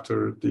right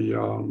after the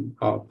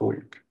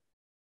blink.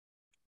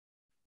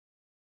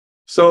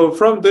 So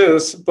from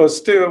this, but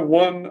still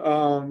one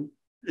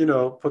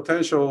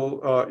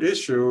potential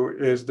issue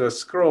is the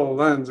scleral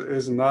lens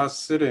is not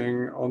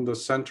sitting on the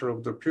center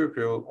of the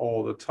pupil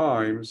all the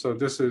time. So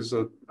this is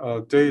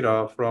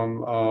data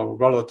from a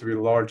relatively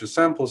large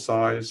sample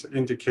size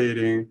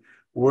indicating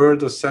where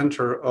the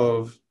center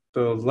of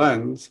the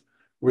lens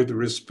with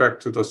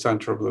respect to the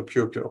center of the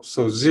pupil.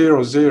 So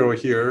 0, 0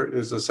 here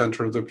is the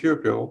center of the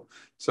pupil.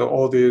 So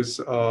all these,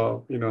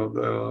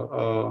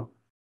 the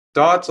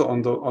dots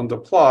on the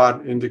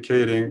plot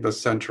indicating the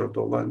center of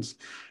the lens.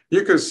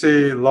 You can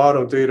see a lot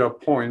of data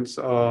points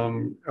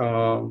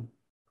lie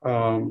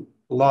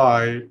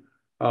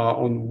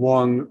on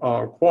one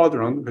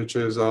quadrant, which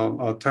is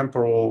a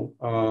temporal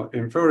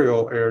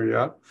inferior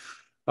area.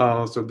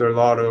 So there are a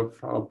lot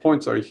of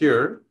points are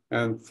here.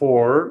 And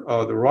for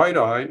the right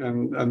eye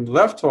and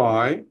left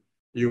eye,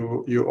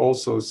 you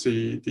also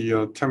see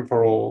the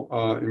temporal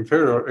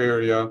inferior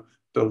area.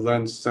 The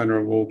lens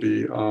center will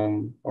be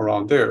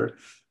around there.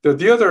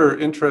 The other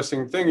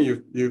interesting thing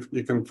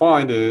you can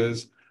find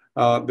is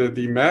that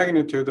the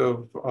magnitude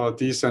of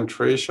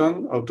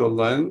decentration of the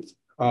lens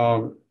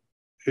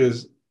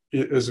is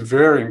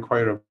varying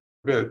quite a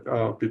bit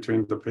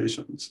between the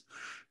patients.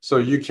 So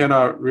you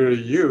cannot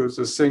really use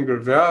a single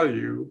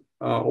value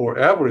or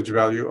average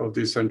value of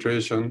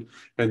decentration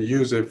and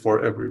use it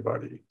for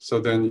everybody. So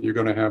then you're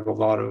going to have a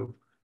lot of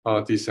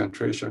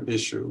decentration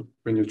issue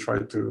when you try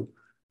to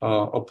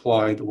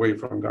apply the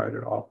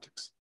wavefront-guided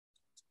optics.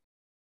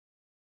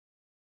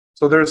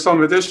 So there's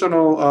some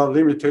additional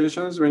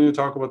limitations when you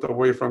talk about the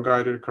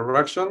wavefront-guided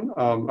correction.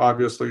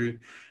 Obviously,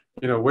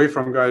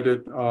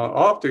 wavefront-guided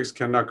optics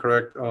cannot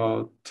correct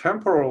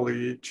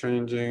temporally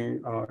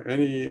changing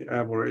any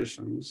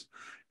aberrations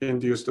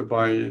induced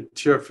by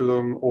tear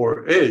film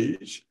or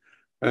age.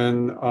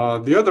 And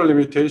the other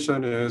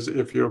limitation is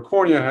if your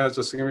cornea has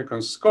a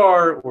significant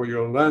scar or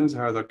your lens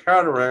has a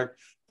cataract,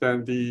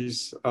 then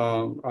these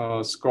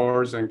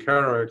scars and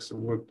cataracts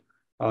would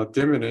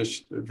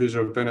diminish the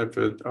visual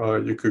benefit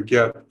you could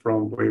get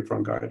from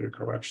wavefront-guided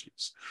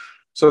corrections.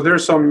 So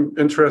there's some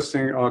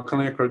interesting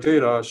clinical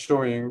data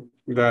showing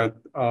that,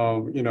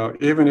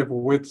 even if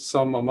with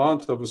some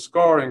amount of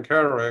scar and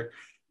cataract,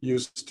 you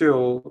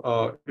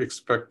still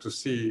expect to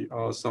see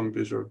some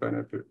visual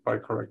benefit by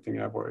correcting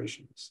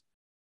aberrations.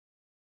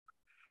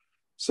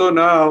 So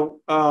now,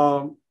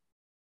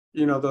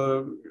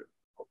 the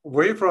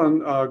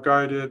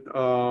wavefront-guided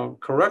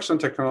correction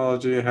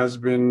technology has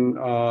been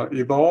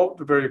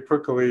evolved very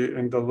quickly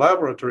in the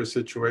laboratory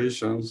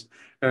situations,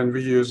 and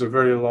we use a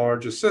very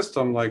large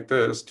system like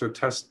this to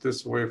test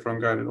this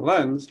wavefront-guided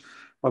lens.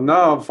 But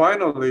now,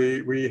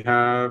 finally, we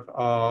have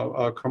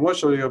a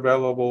commercially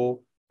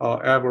available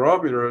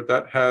aberrometer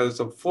that has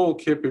a full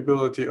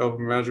capability of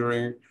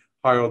measuring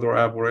high-order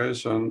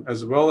aberration,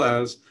 as well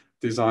as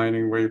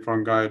designing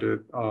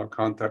wavefront-guided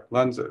contact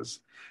lenses.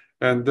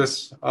 And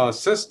this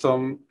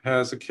system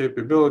has a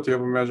capability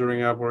of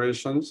measuring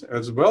aberrations,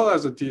 as well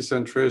as a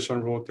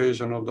decentration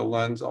rotation of the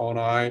lens on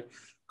eye.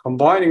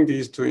 Combining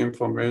these two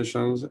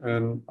informations,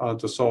 and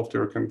the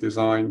software can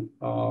design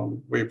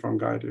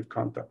wavefront-guided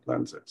contact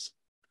lenses.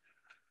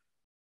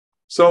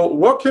 So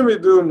what can we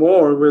do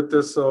more with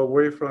this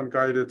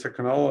wavefront-guided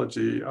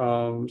technology?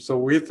 So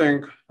we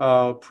think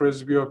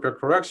presbyopia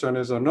correction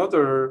is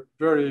another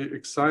very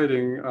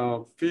exciting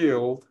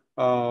field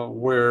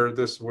where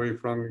this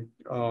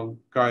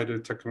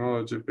wavefront-guided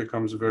technology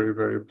becomes very,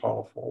 very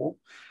powerful.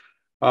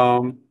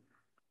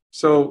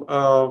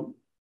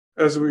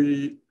 As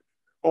we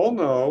all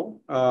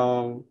know,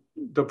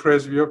 the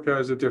presbyopia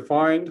is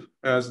defined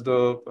as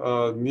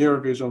the near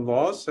vision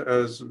loss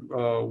as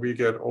we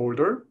get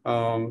older.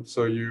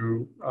 So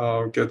you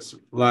get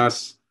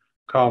less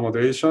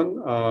accommodation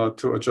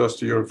to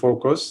adjust your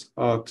focus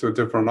to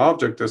different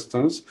object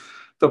distance.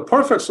 The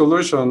perfect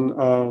solution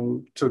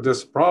to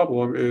this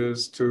problem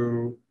is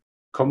to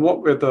come up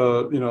with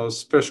a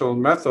special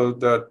method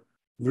that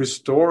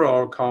restore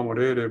our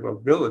accommodative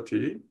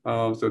ability.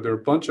 So there are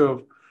a bunch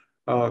of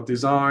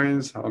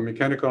designs,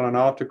 mechanical and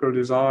optical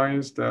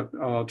designs that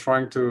are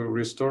trying to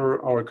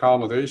restore our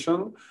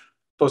accommodation.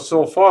 But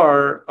so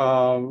far,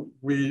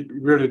 we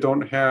really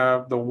don't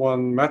have the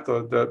one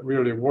method that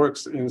really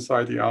works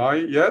inside the eye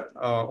yet,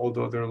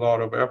 although there are a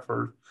lot of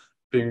effort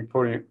being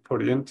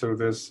put into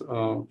this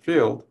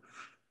field.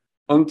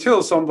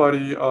 Until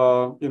somebody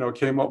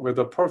came up with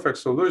a perfect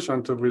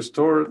solution to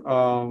restore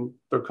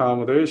the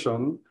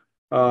accommodation,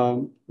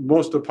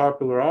 most of the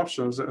popular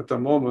options at the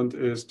moment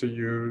is to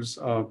use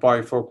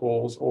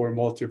bifocals or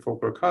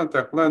multifocal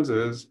contact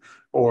lenses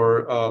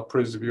or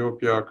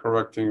presbyopia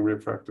correcting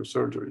refractive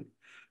surgery.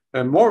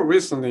 And more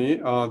recently,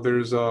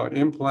 there's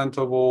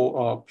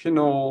implantable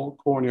pinhole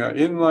cornea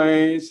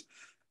inlays,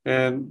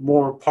 and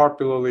more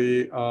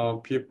popularly,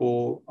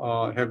 people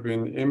have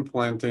been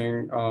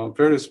implanting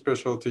very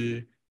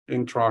specialty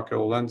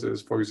intraocular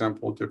lenses, for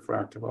example,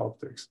 diffractive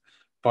optics,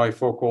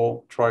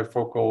 bifocal,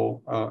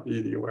 trifocal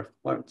EDOF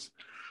lens.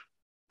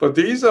 But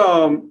these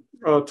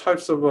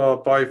types of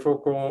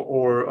bifocal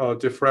or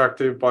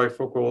diffractive,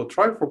 bifocal,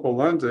 trifocal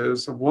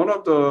lenses, one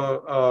of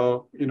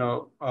the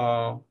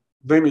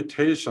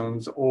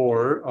limitations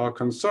or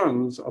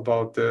concerns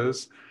about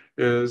this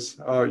is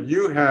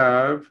you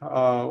have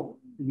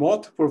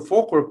multiple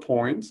focal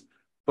points,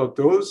 but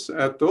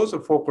at those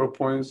focal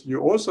points,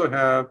 you also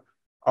have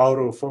out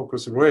of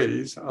focus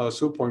rays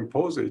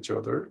superimpose each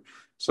other.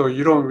 So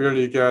you don't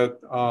really get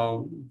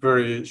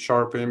very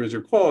sharp image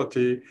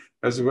quality,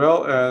 as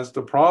well as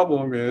the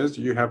problem is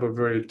you have a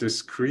very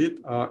discrete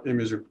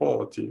image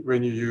quality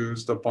when you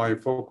use the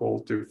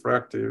bifocal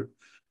diffractive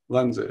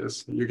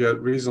lenses. You get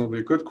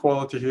reasonably good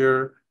quality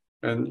here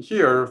and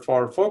here,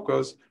 far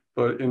focus,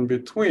 but in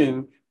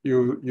between,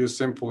 you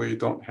simply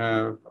don't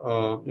have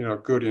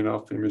good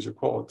enough image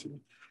quality.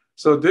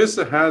 So this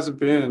has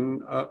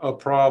been a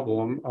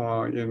problem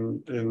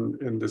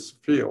in this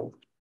field.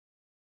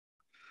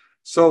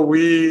 So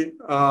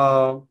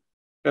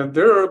and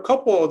there are a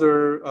couple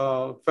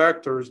other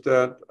factors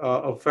that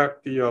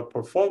affect the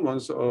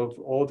performance of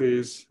all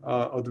these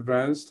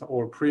advanced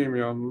or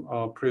premium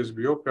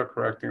presbyopia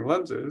correcting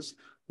lenses.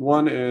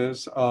 One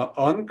is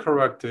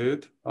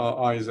uncorrected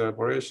eyes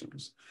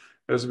aberrations.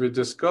 As we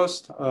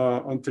discussed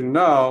until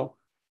now,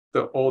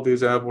 all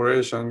these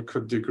aberrations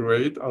could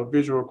degrade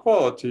visual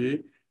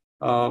quality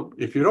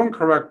if you don't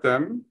correct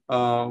them,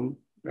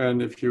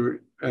 and if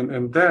you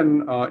and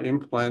then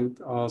implant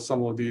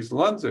some of these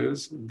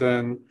lenses,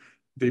 then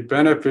the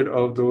benefit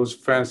of those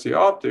fancy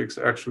optics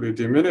actually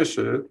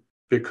diminishes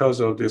because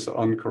of this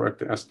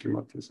uncorrected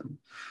astigmatism.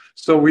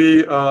 So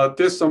we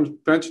did some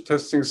bench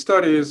testing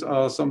studies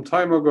some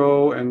time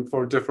ago and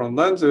for different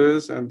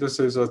lenses, and this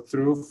is a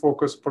through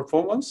focus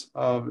performance.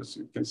 As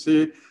you can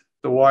see,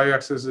 the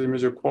y-axis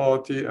image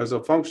quality as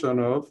a function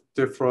of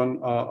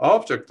different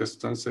object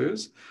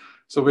distances.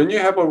 So when you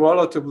have a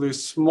relatively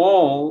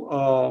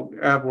small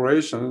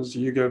aberrations,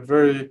 you get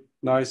very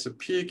nice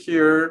peak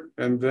here,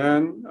 and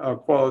then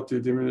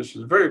quality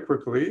diminishes very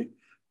quickly.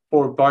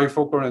 For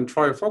bifocal and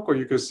trifocal,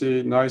 you could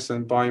see nice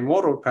and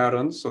bimodal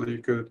patterns, so you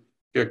could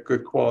get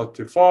good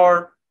quality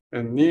far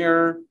and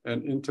near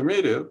and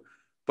intermediate.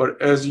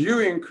 But as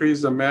you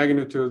increase the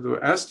magnitude of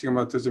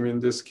astigmatism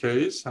in this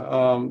case,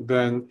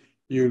 then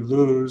you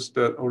lose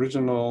that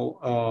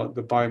original,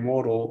 the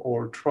bimodal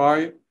or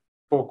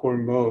trifocal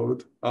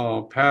mode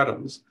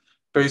patterns.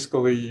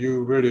 Basically,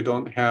 you really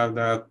don't have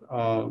that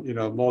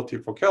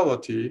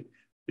multifocality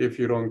if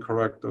you don't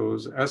correct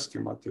those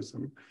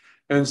astigmatism.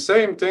 And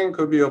same thing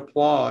could be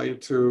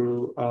applied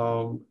to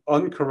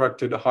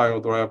uncorrected high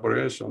order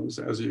aberrations,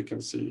 as you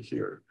can see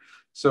here.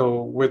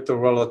 So with the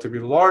relatively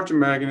large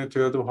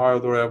magnitude of high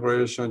order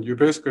aberration, you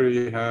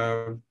basically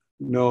have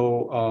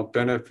no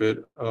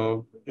benefit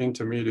of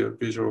intermediate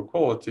visual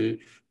quality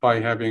by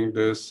having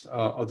this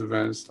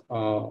advanced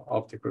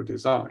optical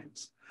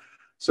designs.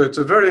 So it's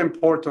very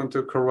important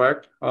to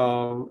correct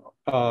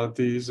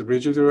these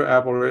residual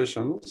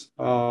aberrations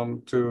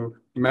to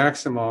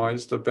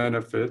maximize the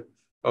benefit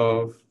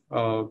of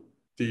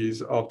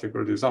these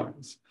optical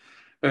designs.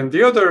 And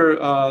the other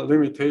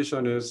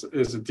limitation is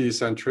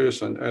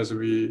decentration, as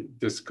we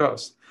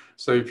discussed.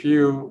 So if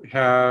you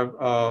have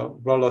a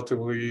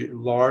relatively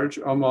large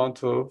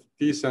amount of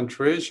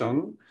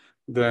decentration,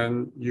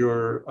 then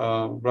your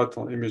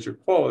retinal image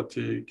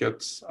quality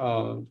gets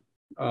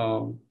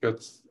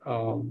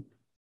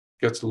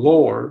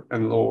lower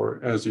and lower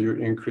as you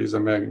increase the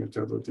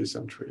magnitude of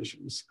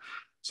decentrations.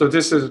 So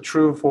this is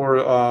true for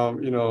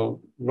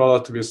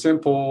relatively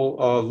simple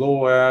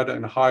low ad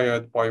and high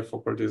ad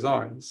bifocal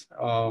designs,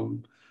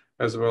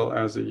 as well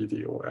as the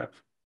EDOF.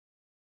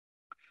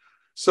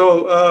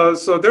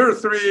 So there are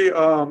three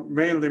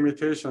main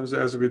limitations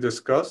as we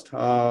discussed.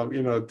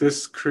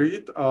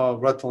 Discrete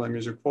retinal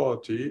image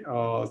quality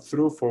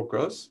through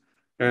focus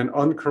and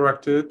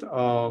uncorrected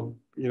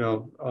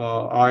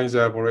eyes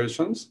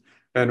aberrations,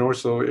 and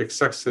also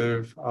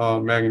excessive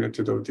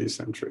magnitude of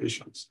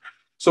decentrations.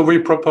 So we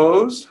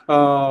propose,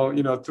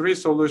 three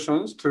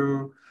solutions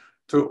to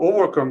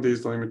overcome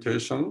these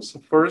limitations.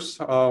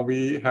 First,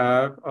 we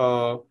have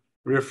a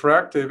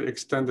refractive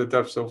extended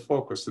depth of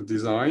focus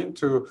design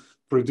to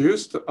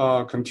produce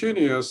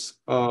continuous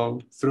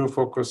through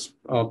focus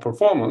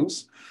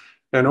performance,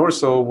 and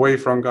also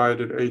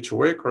Wavefront-Guided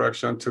HOA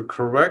correction to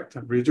correct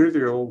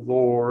residual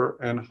lower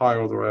and high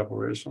order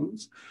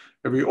aberrations.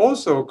 And we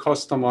also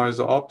customize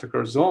the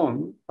optical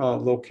zone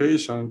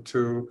location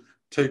to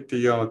take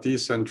the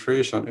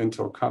decentration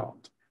into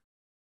account.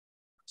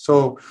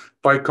 So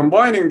by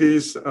combining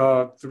these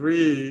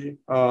three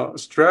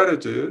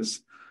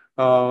strategies,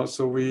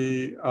 so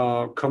we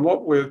come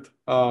up with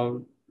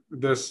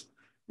this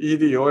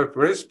EDOF,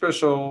 very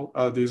special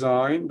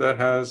design that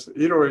has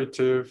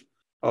iterative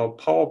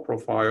power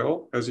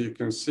profile. As you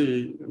can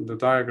see in the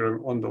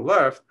diagram on the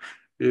left,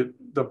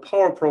 the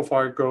power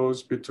profile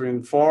goes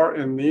between far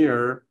and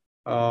near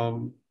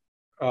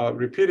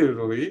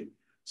repeatedly,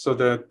 so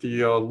that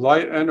the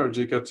light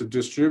energy gets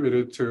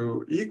distributed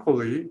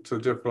equally to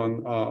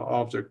different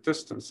object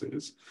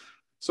distances.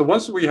 So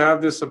once we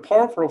have this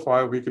power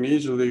profile, we can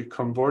easily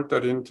convert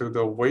that into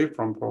the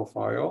wavefront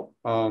profile,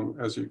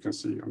 as you can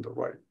see on the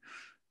right.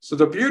 So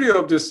the beauty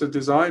of this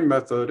design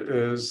method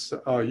is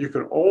you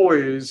can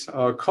always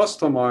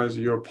customize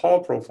your power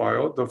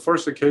profile. The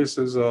first case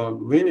is a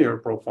linear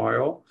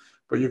profile,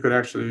 but you can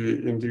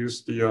actually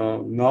induce the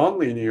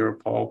non-linear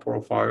power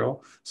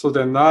profile. So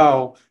then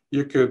now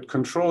you could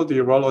control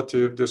the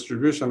relative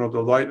distribution of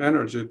the light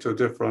energy to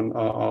different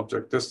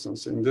object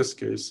distance. In this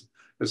case,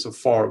 is a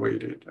far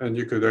weighted, and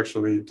you could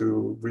actually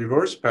do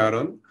reverse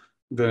pattern.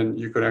 Then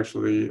you could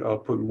actually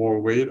put more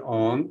weight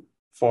on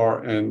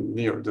far and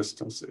near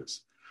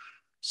distances.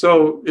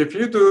 So if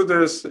you do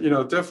this,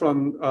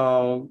 different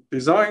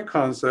design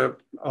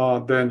concept,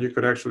 then you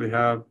could actually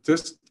have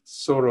this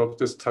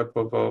type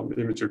of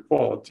image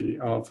quality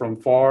from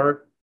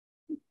far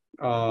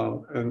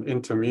and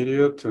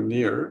intermediate to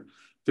near.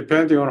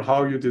 Depending on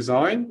how you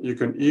design, you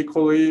can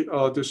equally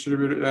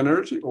distribute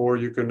energy, or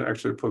you can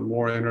actually put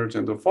more energy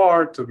in the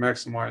far to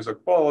maximize the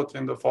quality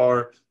in the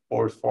far,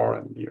 or far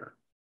and near.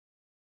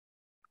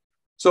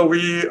 So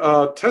we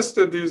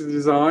tested these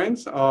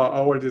designs,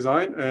 our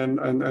design,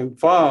 and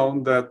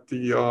found that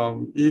the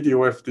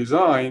EDOF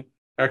design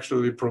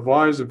actually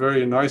provides a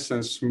very nice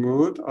and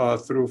smooth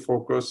through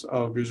focus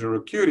visual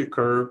acuity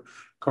curve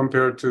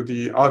compared to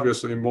the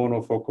obviously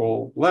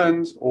monofocal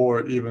lens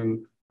or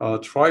even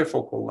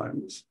trifocal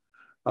lens.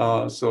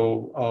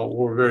 So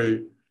we're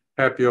very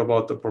happy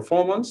about the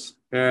performance.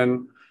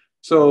 And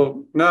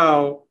so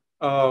now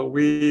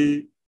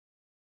we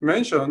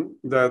mentioned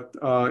that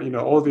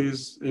all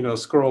these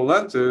scleral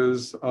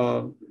lenses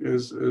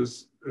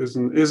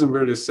isn't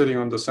really sitting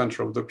on the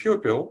center of the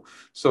pupil.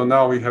 So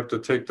now we have to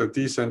take the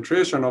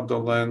decentration of the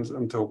lens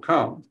into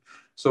account.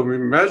 So we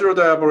measure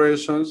the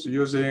aberrations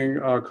using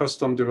a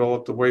custom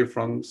developed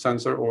wavefront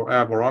sensor or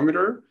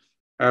aberrometer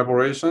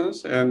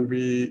aberrations, and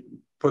we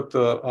put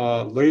the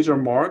laser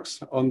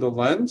marks on the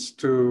lens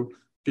to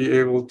be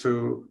able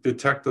to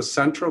detect the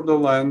center of the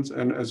lens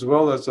and as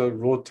well as the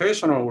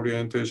rotational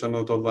orientation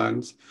of the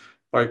lens.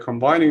 By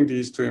combining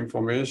these two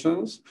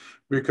informations,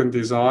 we can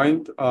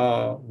design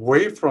a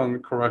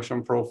wavefront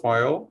correction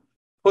profile,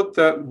 put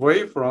that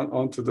wavefront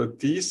onto the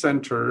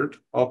decentered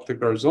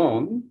optical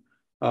zone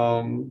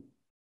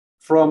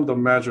from the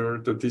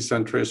measured the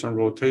decentration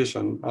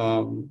rotation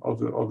of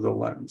the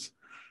lens.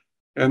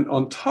 And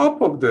on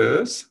top of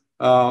this,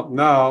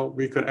 now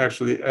we can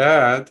actually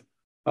add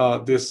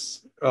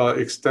this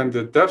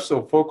extended depth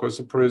of focus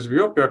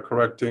presbyopia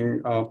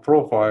correcting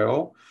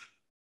profile.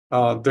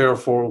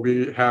 Therefore,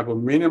 we have a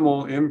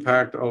minimal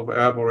impact of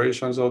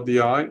aberrations of the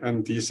eye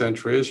and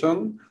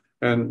decentration,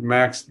 and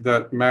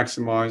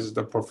maximize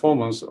the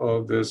performance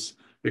of this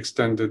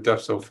extended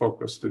depth of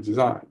focus to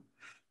design.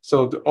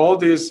 So all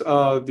these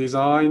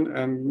design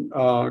and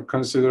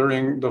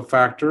considering the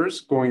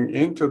factors going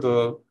into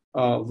the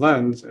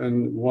lens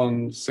in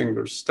one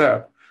single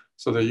step,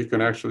 so that you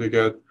can actually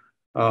get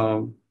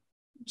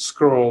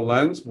scleral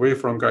lens,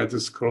 wavefront-guided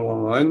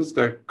scleral lens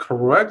that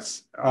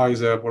corrects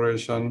eye's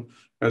aberration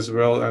as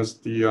well as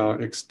the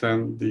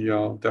extend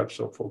the depth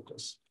of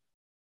focus.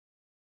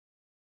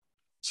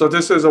 So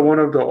this is one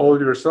of the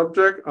older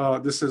subject.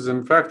 This is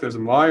in fact is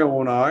my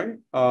own eye.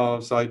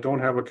 So I don't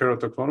have a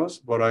keratoconus,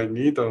 but I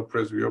need a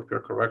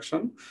presbyopia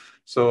correction.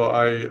 So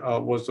I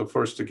was the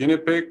first guinea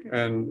pig,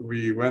 and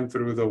we went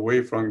through the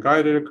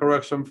wavefront-guided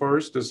correction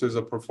first. This is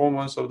a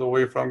performance of the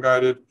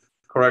wavefront-guided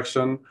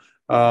correction.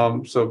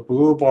 So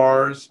blue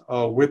bars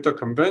with the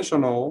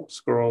conventional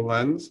scleral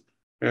lens,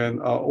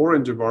 and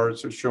orange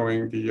bars are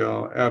showing the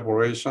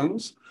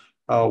aberrations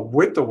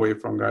with the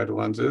wavefront-guided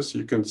lenses.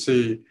 You can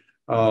see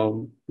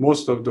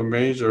most of the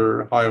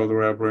major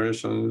high-order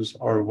aberrations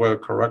are well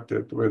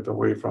corrected with the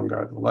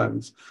wavefront-guided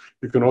lens.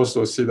 You can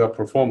also see that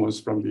performance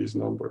from these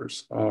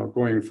numbers,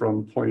 going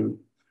from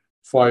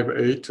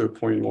 0.58 to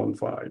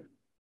 0.15.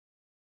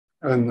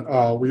 And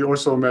we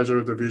also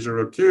measure the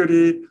visual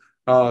acuity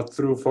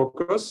through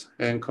focus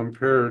and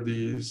compare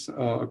these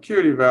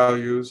acuity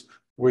values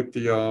with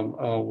the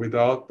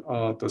without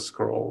the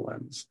scleral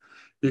lens.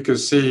 You can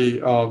see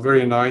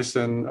very nice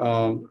and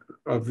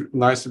a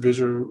nice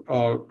visual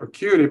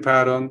acuity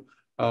pattern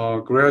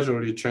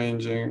gradually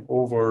changing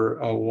over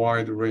a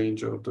wide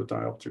range of the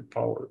dioptric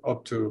power,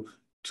 up to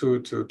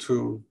 2 to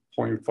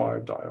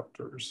 2.5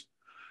 diopters.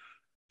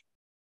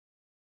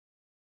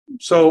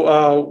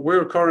 So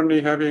we're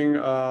currently having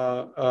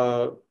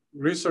a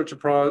research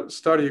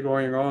study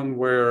going on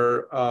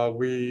where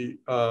we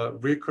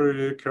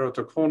recruited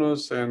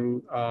keratoconus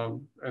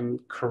and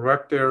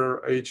correct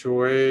their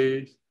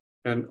HOA,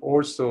 and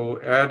also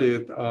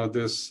added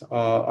this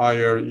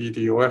IR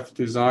EDOF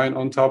design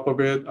on top of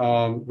it.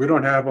 We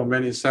don't have a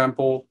many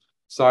sample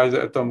size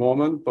at the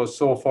moment, but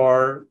so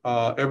far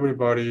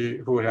everybody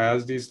who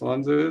has these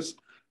lenses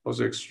was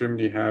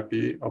extremely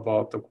happy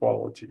about the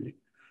quality.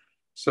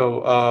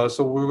 So,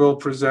 so we will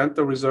present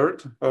the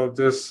result of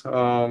this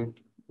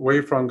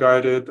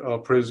wavefront-guided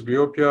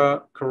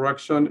presbyopia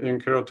correction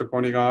in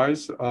keratoconic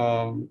eyes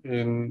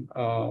in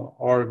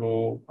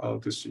ARVO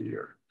this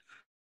year.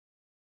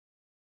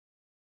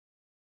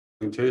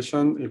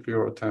 If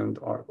you attend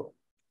ARVO.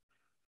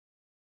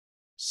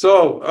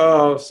 So,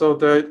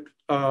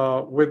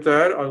 with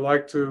that, I'd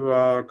like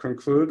to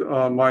conclude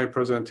my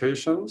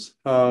presentations.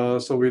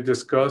 So we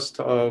discussed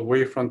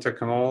wavefront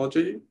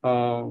technology,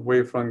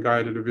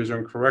 wavefront-guided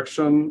vision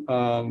correction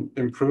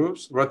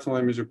improves retinal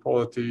image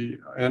quality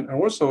and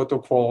also the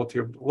quality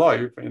of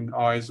life in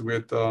eyes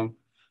with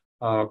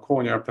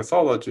corneal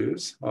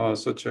pathologies,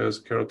 such as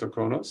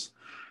keratoconus.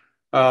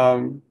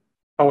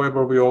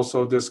 However, we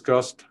also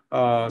discussed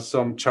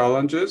some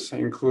challenges,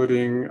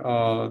 including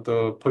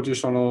the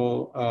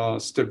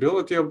positional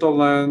stability of the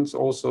lens,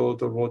 also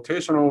the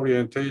rotational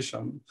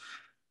orientation.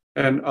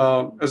 And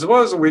as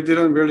well as we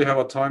didn't really have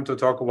a time to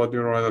talk about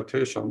neural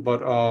adaptation, but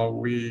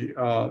we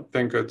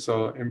think it's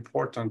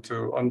important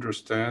to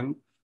understand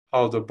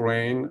how the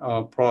brain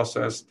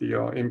process the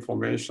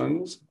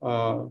informations,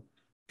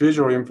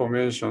 visual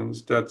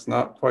informations that's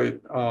not quite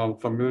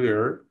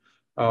familiar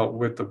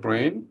with the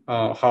brain,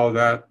 how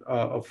that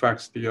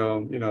affects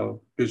the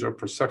visual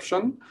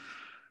perception.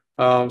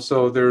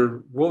 So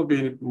there will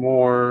be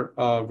more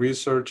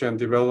research and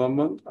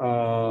development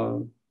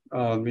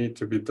need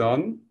to be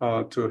done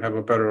to have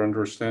a better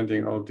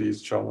understanding of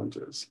these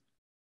challenges.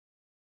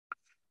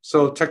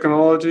 So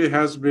technology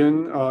has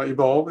been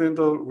evolved in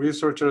the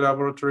research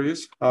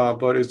laboratories,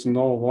 but it's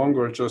no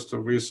longer just a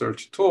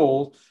research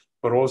tool,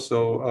 but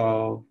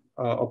also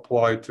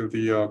applied to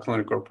the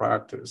clinical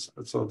practice.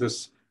 So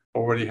this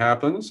already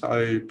happens.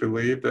 I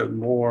believe that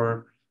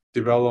more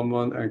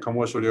development and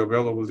commercially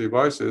available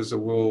devices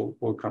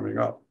will coming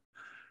up.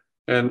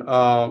 And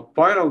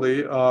finally,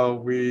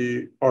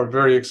 we are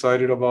very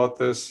excited about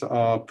this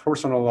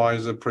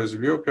personalized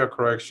presbyopia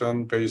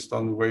correction based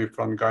on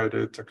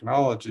Wavefront-Guided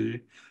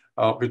technology,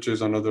 which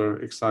is another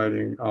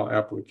exciting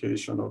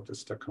application of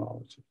this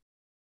technology.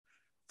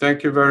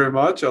 Thank you very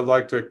much. I'd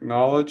like to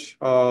acknowledge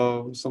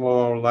some of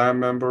our lab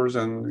members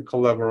and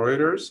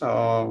collaborators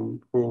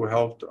who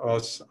helped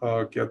us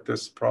get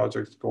this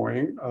project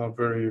going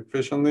very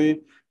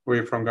efficiently,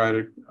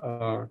 Wavefront-Guided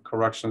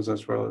corrections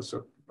as well as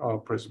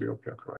presbyopia correction.